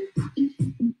again.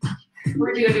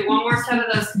 We're going to do 1 more set of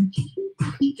those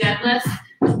deadlifts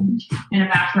and a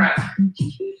back row.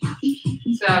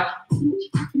 So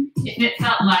if it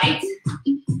felt light,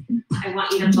 I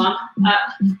want you to bump up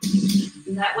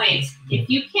that weight if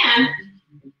you can.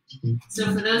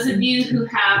 So for those of you who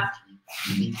have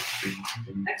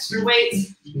extra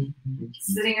weights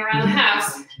sitting around the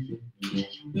house,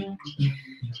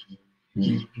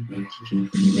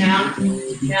 down,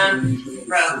 down,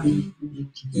 row,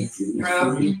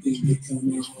 row. You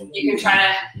can try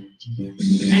to,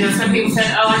 I know some people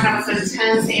said, oh, I have a set of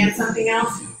 10s and something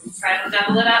else. Try to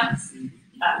double it up.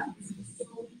 Up.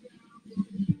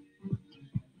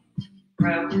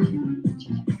 Row,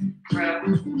 row,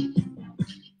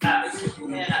 up,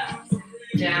 and up,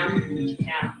 down,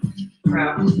 down,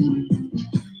 row,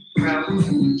 row,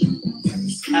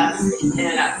 up,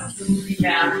 and up,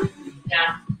 down,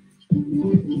 down.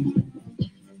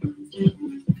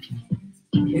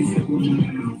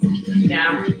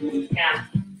 Down, down,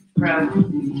 row,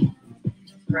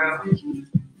 row,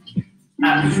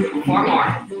 up, 4 more,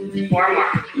 4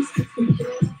 more,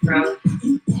 row,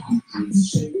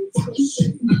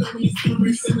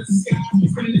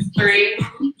 3,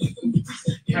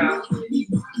 row,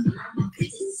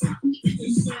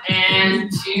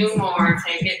 and 2 more,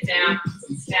 take it down,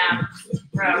 down,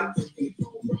 row,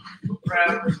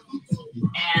 row,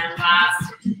 and last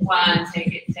 1,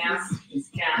 take it down,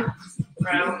 down,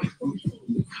 row,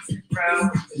 row,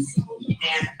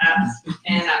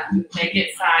 and up, take it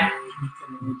side,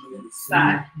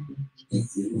 side,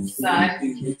 side,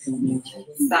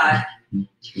 side,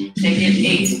 take it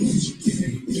 8,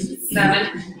 7,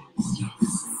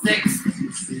 6,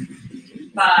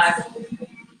 5,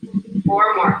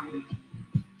 4 more,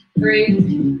 3,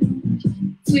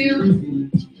 2,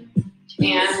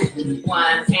 and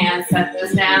 1, and set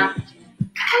this down.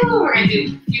 We're going to do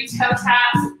a few toe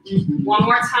taps. 1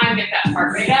 more time, get that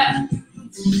heart rate up.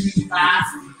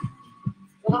 Last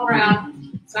little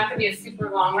round. It's not going to be a super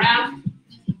long round.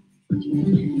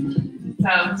 So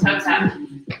toe tap.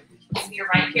 So you're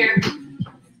right here,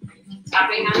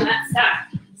 tapping on that step.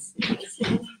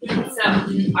 So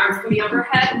arms can be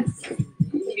overhead, can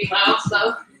be low,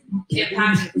 slow.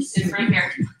 Impact is right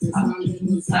here. Up,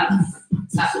 up,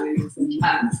 up,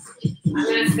 up. I'm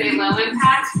going to say low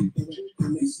impact.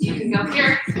 You can go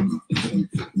here. I'm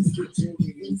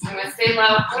going to stay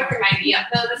low. I'm going to bring my knee up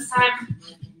though this time.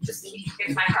 Just to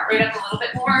get my heart rate up a little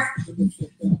bit more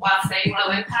while staying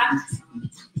low impact.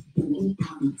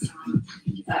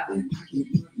 Up.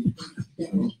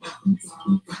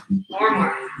 4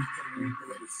 more.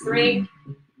 3,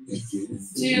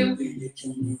 2,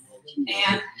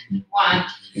 and 1.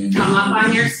 Come up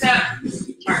on your step.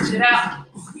 March it out.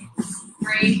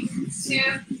 3, 2,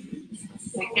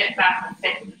 and get back,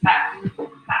 back, back,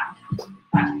 back, back,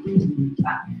 back,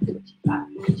 back, back,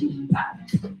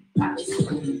 back,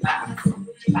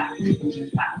 back,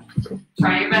 back.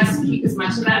 Try your best to keep as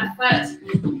much of that foot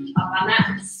up on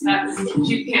that step as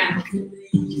you can.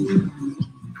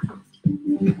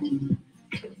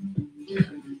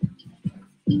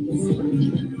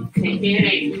 Take it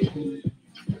 8,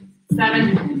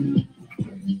 7,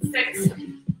 6,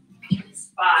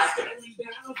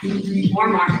 5, 4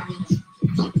 more.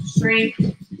 3,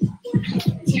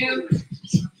 2,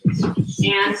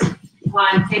 and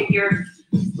 1. Take your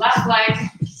left leg,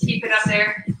 keep it up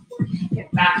there.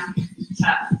 Get back,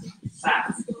 up,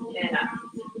 back, and up,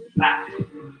 back,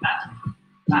 up,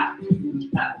 back,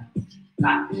 up,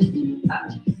 back, up.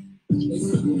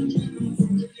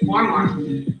 4 more.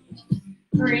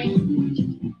 3,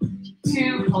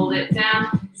 2, hold it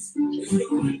down.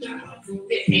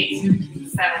 8,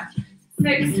 7,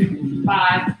 6,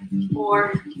 5,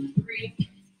 4, 3,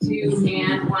 2,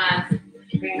 and 1.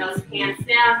 Bring those hands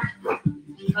down.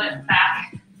 Foot back.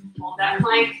 Hold that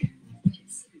plank.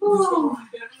 Ooh.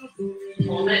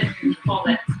 Hold it. Hold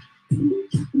it.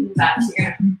 Back. So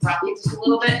you're going to rock it just a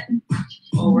little bit.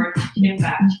 Forward and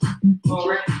back.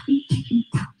 Forward.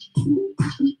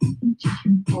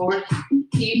 Forward.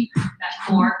 Keep that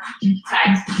core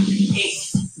tight. 8,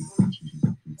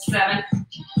 7,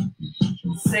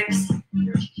 6,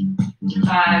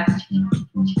 5,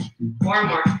 4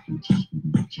 more.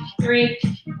 3,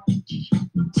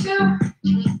 2,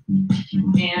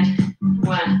 and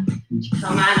 1.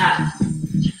 Come on up.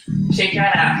 Shake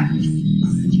that out.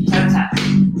 Toe tap.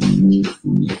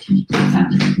 Toe tap.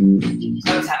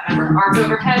 Toe tap. Remember, arms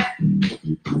overhead.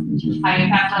 High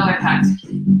impact, low impact.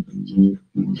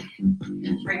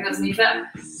 Bring those knees up.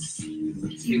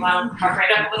 If you want to carve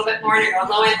right up a little bit more, you're going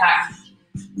low impact.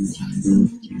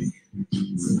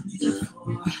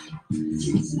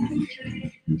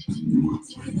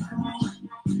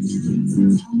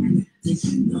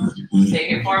 Take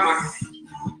it 4 more.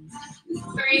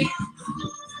 3,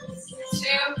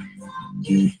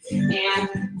 2, and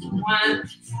 1,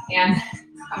 and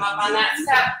come up on that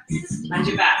step. Lunge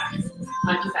it back.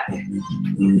 Lunge it back.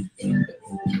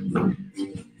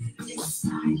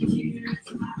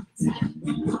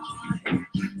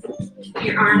 Put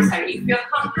your arms how you feel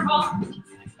comfortable.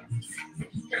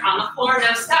 You're on the floor,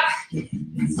 no stuck. You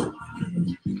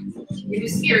do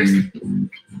skiers.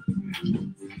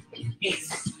 8,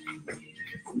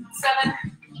 7,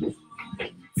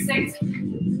 6,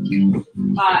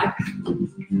 5,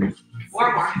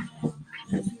 4 more.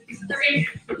 3,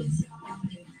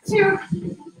 2,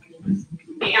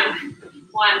 and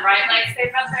 1. Right leg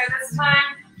stays up there this time.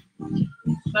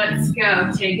 Let's go.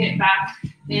 Take it back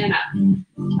and up.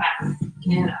 Back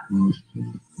and up.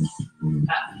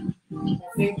 Up.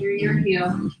 Moving through your heel.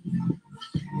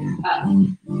 Up.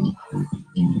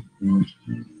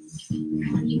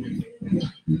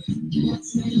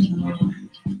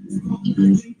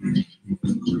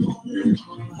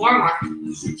 4 more.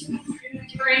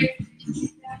 3,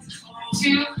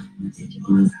 2.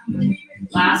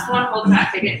 Last one. Hold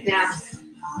back. Take it down.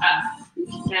 Up.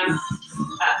 Down.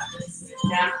 Up.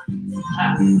 Down.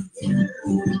 Up.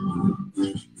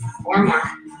 4 more.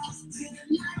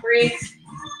 3,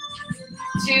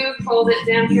 2. Hold it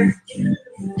down here.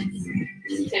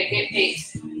 Take it. 8,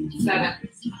 7,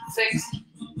 6,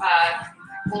 5,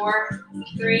 4,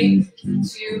 3,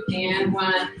 2, and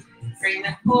 1. Bring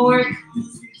that forward.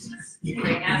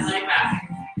 Bring that leg back.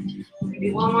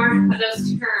 Maybe one more of those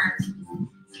turns.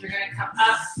 We're going to come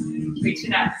up, reach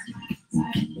it up.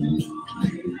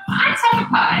 I top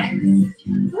pie.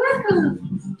 Woohoo!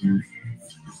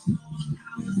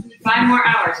 5 more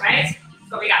hours, right?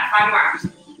 So we got 5 more hours.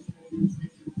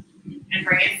 And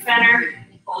bring it center.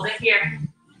 Hold it here.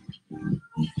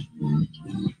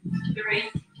 3,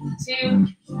 2.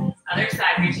 Other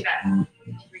side. Reach it up.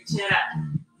 Reach it up.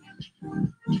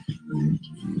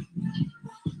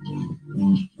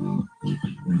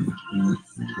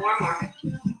 4 more.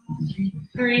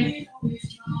 3,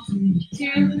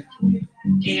 2,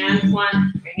 and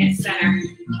 1. Bring it center.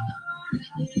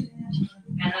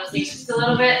 And those knees just a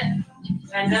little bit.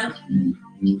 Bend them.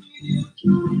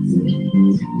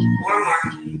 4 more.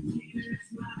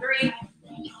 3,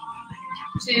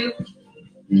 2,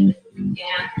 and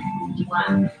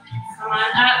 1. Come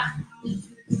on up.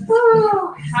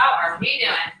 Woo! How are we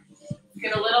doing?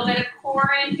 Get a little bit of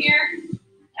core in here.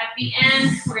 At the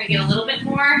end, we're going to get a little bit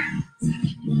more.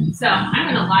 So I'm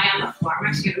going to lie on the floor. I'm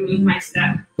actually going to move my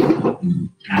step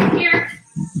out here.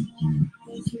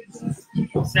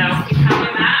 So if you have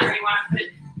a mat or you want to put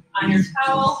it on your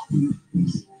towel,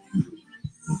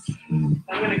 I'm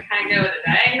going to kind of go with a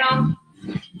diagonal.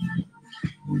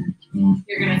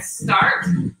 You're going to start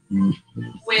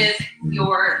with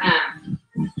your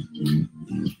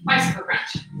bicycle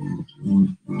crunch.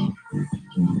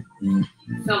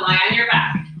 So lie on your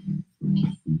back.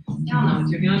 Y'all know what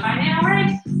you're doing by now,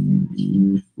 right?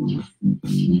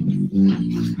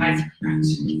 Bicycle crunch.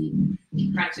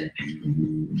 Crunch it.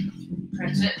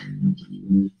 Crunch it.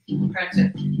 Crunch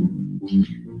it.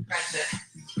 Crunch it.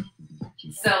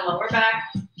 So lower back.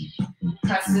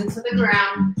 Press into the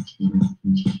ground.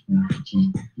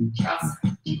 Cross.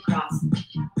 Cross.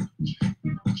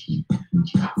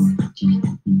 Cross.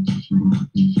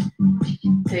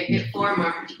 Take it 4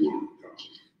 more.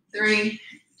 3,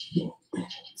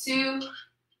 2.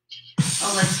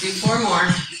 Oh, let's do 4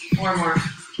 more. 4 more.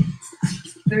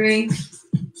 3,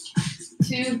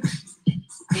 2,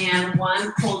 and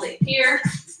 1. Hold it here.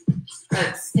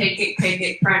 Let's take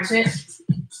it, crunch it,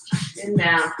 and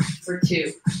down for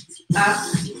 2. Up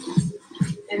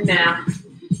and down.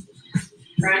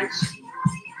 Crunch.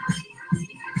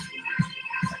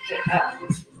 Crunch it up.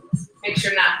 Make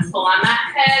sure not to pull on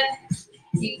that head.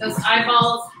 Keep those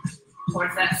eyeballs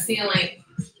towards that ceiling.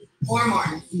 4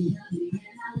 more.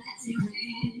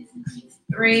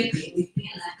 3,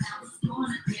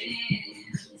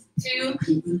 2.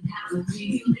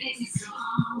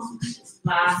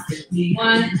 Last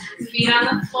 1. Feet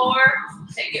on the floor.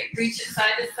 Take it, reach it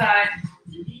side to side.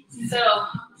 So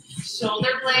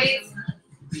shoulder blades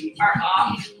are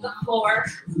off the floor.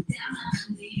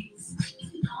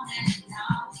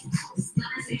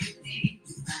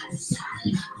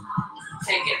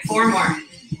 Take it 4 more.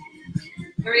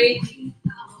 3,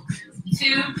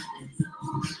 2,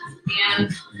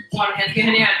 and 1. Hands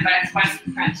behind your head, back, twist,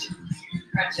 crunch.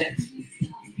 Crunch it.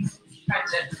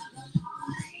 Crunch it.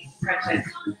 Crunch it.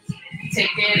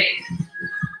 Take it.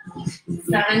 8,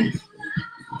 7,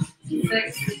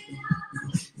 6,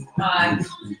 5.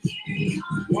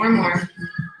 4 more.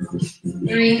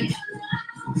 3,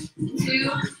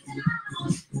 2,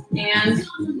 and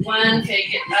 1.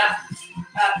 Take it up,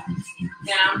 up,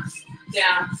 down,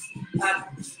 down, up,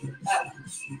 up,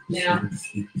 down,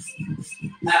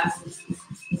 up,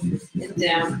 and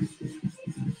down,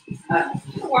 up.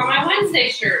 I wore my Wednesday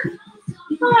shirt.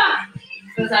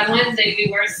 Because on Wednesday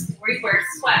we wear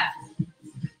sweat.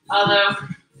 Although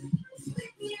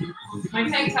my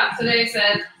tank top today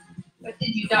said, "But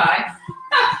did you die?"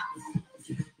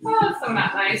 Oh, so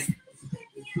not nice.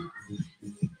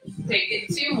 Take it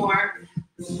 2 more,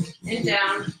 and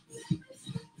down.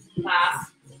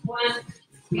 Last 1.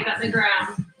 Get on the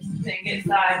ground. Take it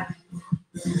side,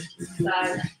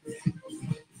 side,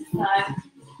 side,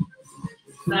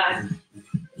 side.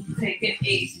 Take it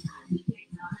 8,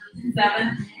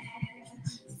 7,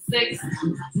 6,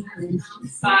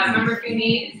 5. Remember, if you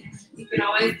need, you can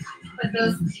always put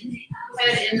those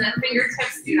head in the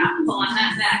fingertips. Do not pull on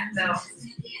that neck, though.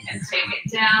 And take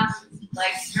it down,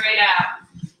 like straight out.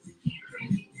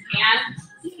 And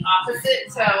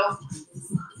opposite toe.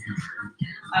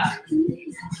 Up.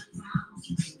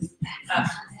 Up.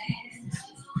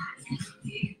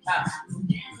 Up.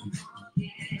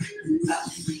 Up.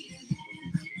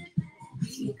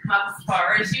 You can come up as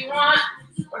far as you want,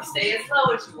 or stay as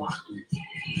low as you want.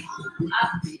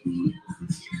 Up.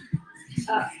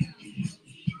 Up.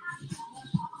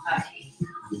 Up.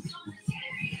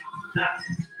 Up. Up.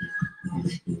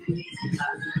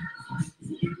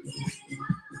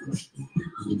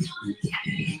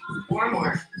 4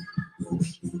 more.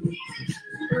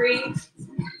 3,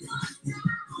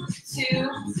 2,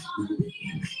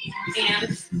 and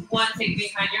 1. Take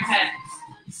behind your head.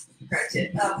 Stretch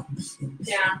it up,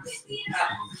 down,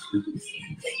 up.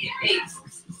 Take it 8,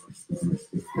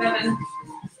 7,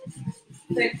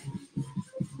 6,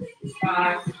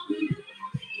 5.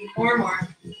 4 more.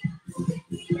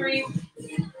 3,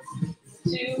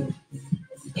 2,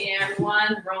 and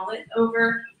 1. Roll it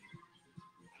over.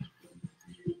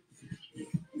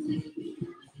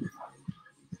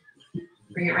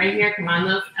 Bring it right here. Come on,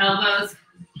 those elbows.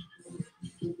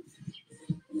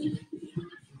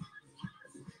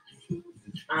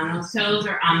 On those toes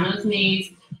or on those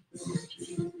knees.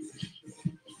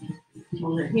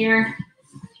 Hold it here.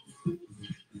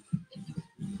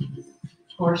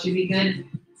 4 should be good.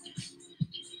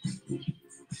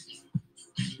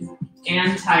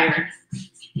 And tired.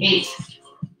 8,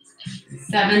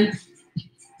 7,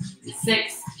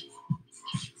 6,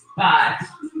 5.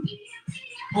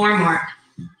 4 more.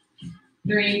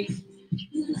 3,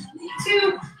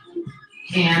 2,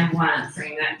 and 1.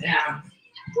 Bring that down.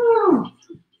 Woo.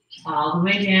 All the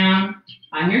way down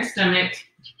on your stomach.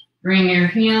 Bring your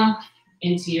heel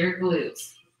into your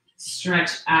glutes.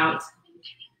 Stretch out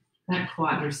that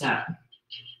quadricep.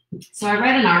 So I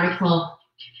read an article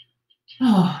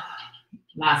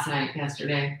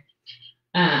yesterday.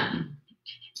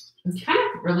 It was kind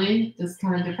of really just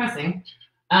kind of depressing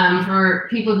for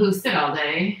people who sit all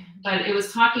day, but it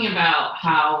was talking about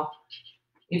how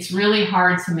it's really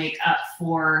hard to make up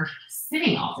for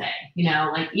sitting all day. You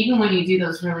know, like even when you do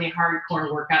those really hardcore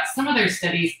workouts, some of their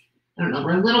studies, I don't know,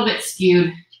 were a little bit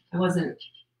skewed. I wasn't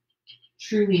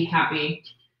truly happy.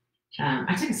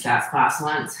 I took a stats class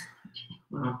once.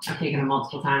 Well, I've taken them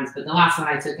multiple times, but the last one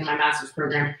I took in my master's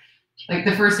program, like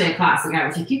the first day of class, the guy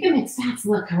was like, "You can make stats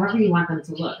look however you want them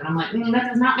to look." And I'm like, that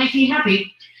does not make me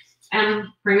happy. And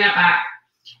bring that back.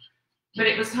 But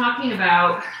it was talking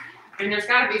about, and there's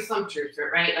got to be some truth to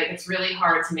it, right? Like it's really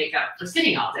hard to make up for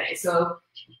sitting all day. So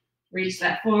reach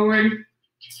that forward,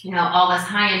 you know, all this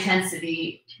high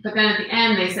intensity. But then at the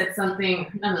end, they said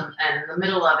something, in the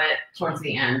middle of it, towards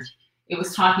the end, it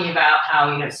was talking about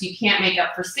how, you know, so you can't make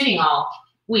up for sitting all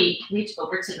week. Reach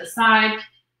over to the side.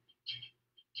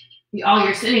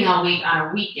 You're sitting all week on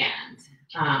a weekend.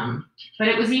 But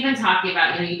it was even talking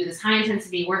about, you know, you do this high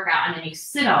intensity workout and then you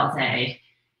sit all day.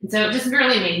 And so it just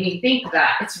really made me think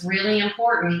that it's really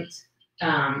important.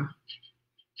 I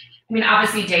mean,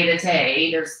 obviously day to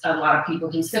day, there's a lot of people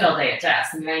who sit all day at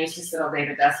desks. I mean, I used to sit all day at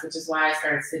a desk, which is why I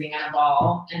started sitting at a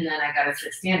ball. And then I got a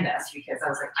sit-stand desk because I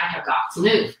was like, I have got to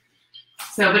move.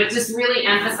 So, but it just really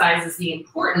emphasizes the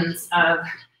importance of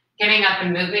getting up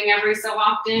and moving every so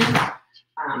often.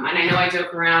 And I know I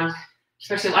joke around,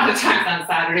 especially a lot of times on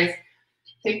Saturdays,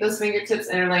 take those fingertips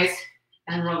interlace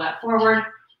and roll that forward,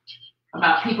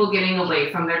 about people getting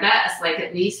away from their desk, like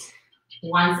at least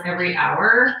once every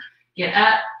hour. Get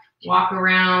up, walk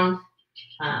around,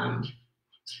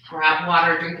 grab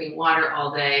water, drinking water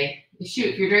all day.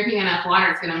 Shoot, if you're drinking enough water,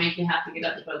 it's going to make you have to get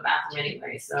up to go to the bathroom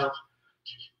anyway. So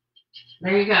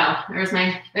there you go. There's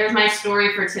my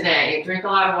story for today. Drink a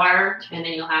lot of water, and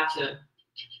then you'll have to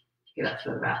get up to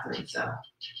go to the bathroom. So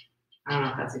I don't know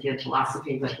if that's a good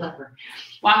philosophy, but whatever.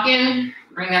 Walk in,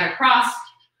 bring that across,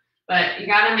 but you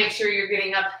got to make sure you're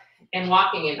getting up and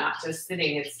walking and not just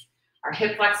sitting. It's our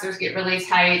hip flexors get really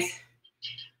tight.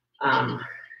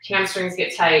 Hamstrings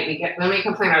get tight. When we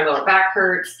complain our lower back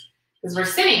hurts because we're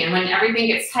sitting, and when everything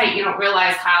gets tight, you don't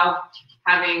realize how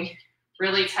having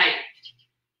really tight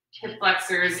hip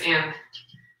flexors and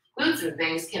glutes and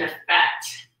things can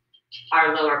affect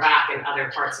our lower back and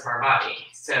other parts of our body.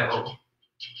 So,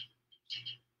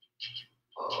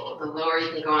 the lower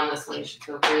you can go on this one, you should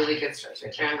feel really good stretch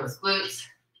right there on those glutes.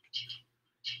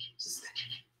 Just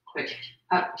quick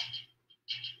up,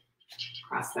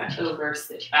 cross that over,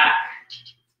 sit back.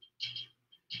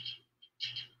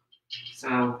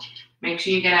 So make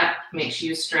sure you get up, make sure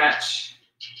you stretch.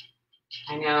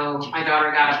 I know my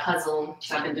daughter got a puzzle,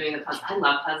 so I've been doing the puzzle. I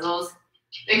love puzzles.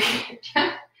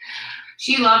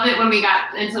 She loved it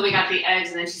until we got the edge,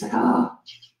 and then she's like, oh.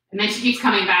 And then she keeps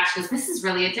coming back. She goes, this is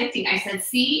really addicting. I said,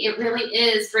 see, it really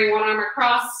is. Bring one arm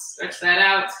across, stretch that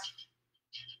out,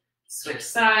 switch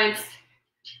sides.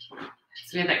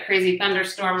 So we had that crazy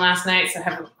thunderstorm last night, so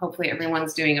hopefully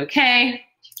everyone's doing okay.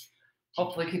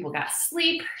 Hopefully people got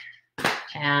sleep.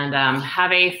 And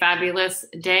have a fabulous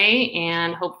day,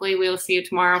 and hopefully we'll see you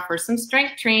tomorrow for some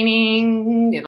strength training.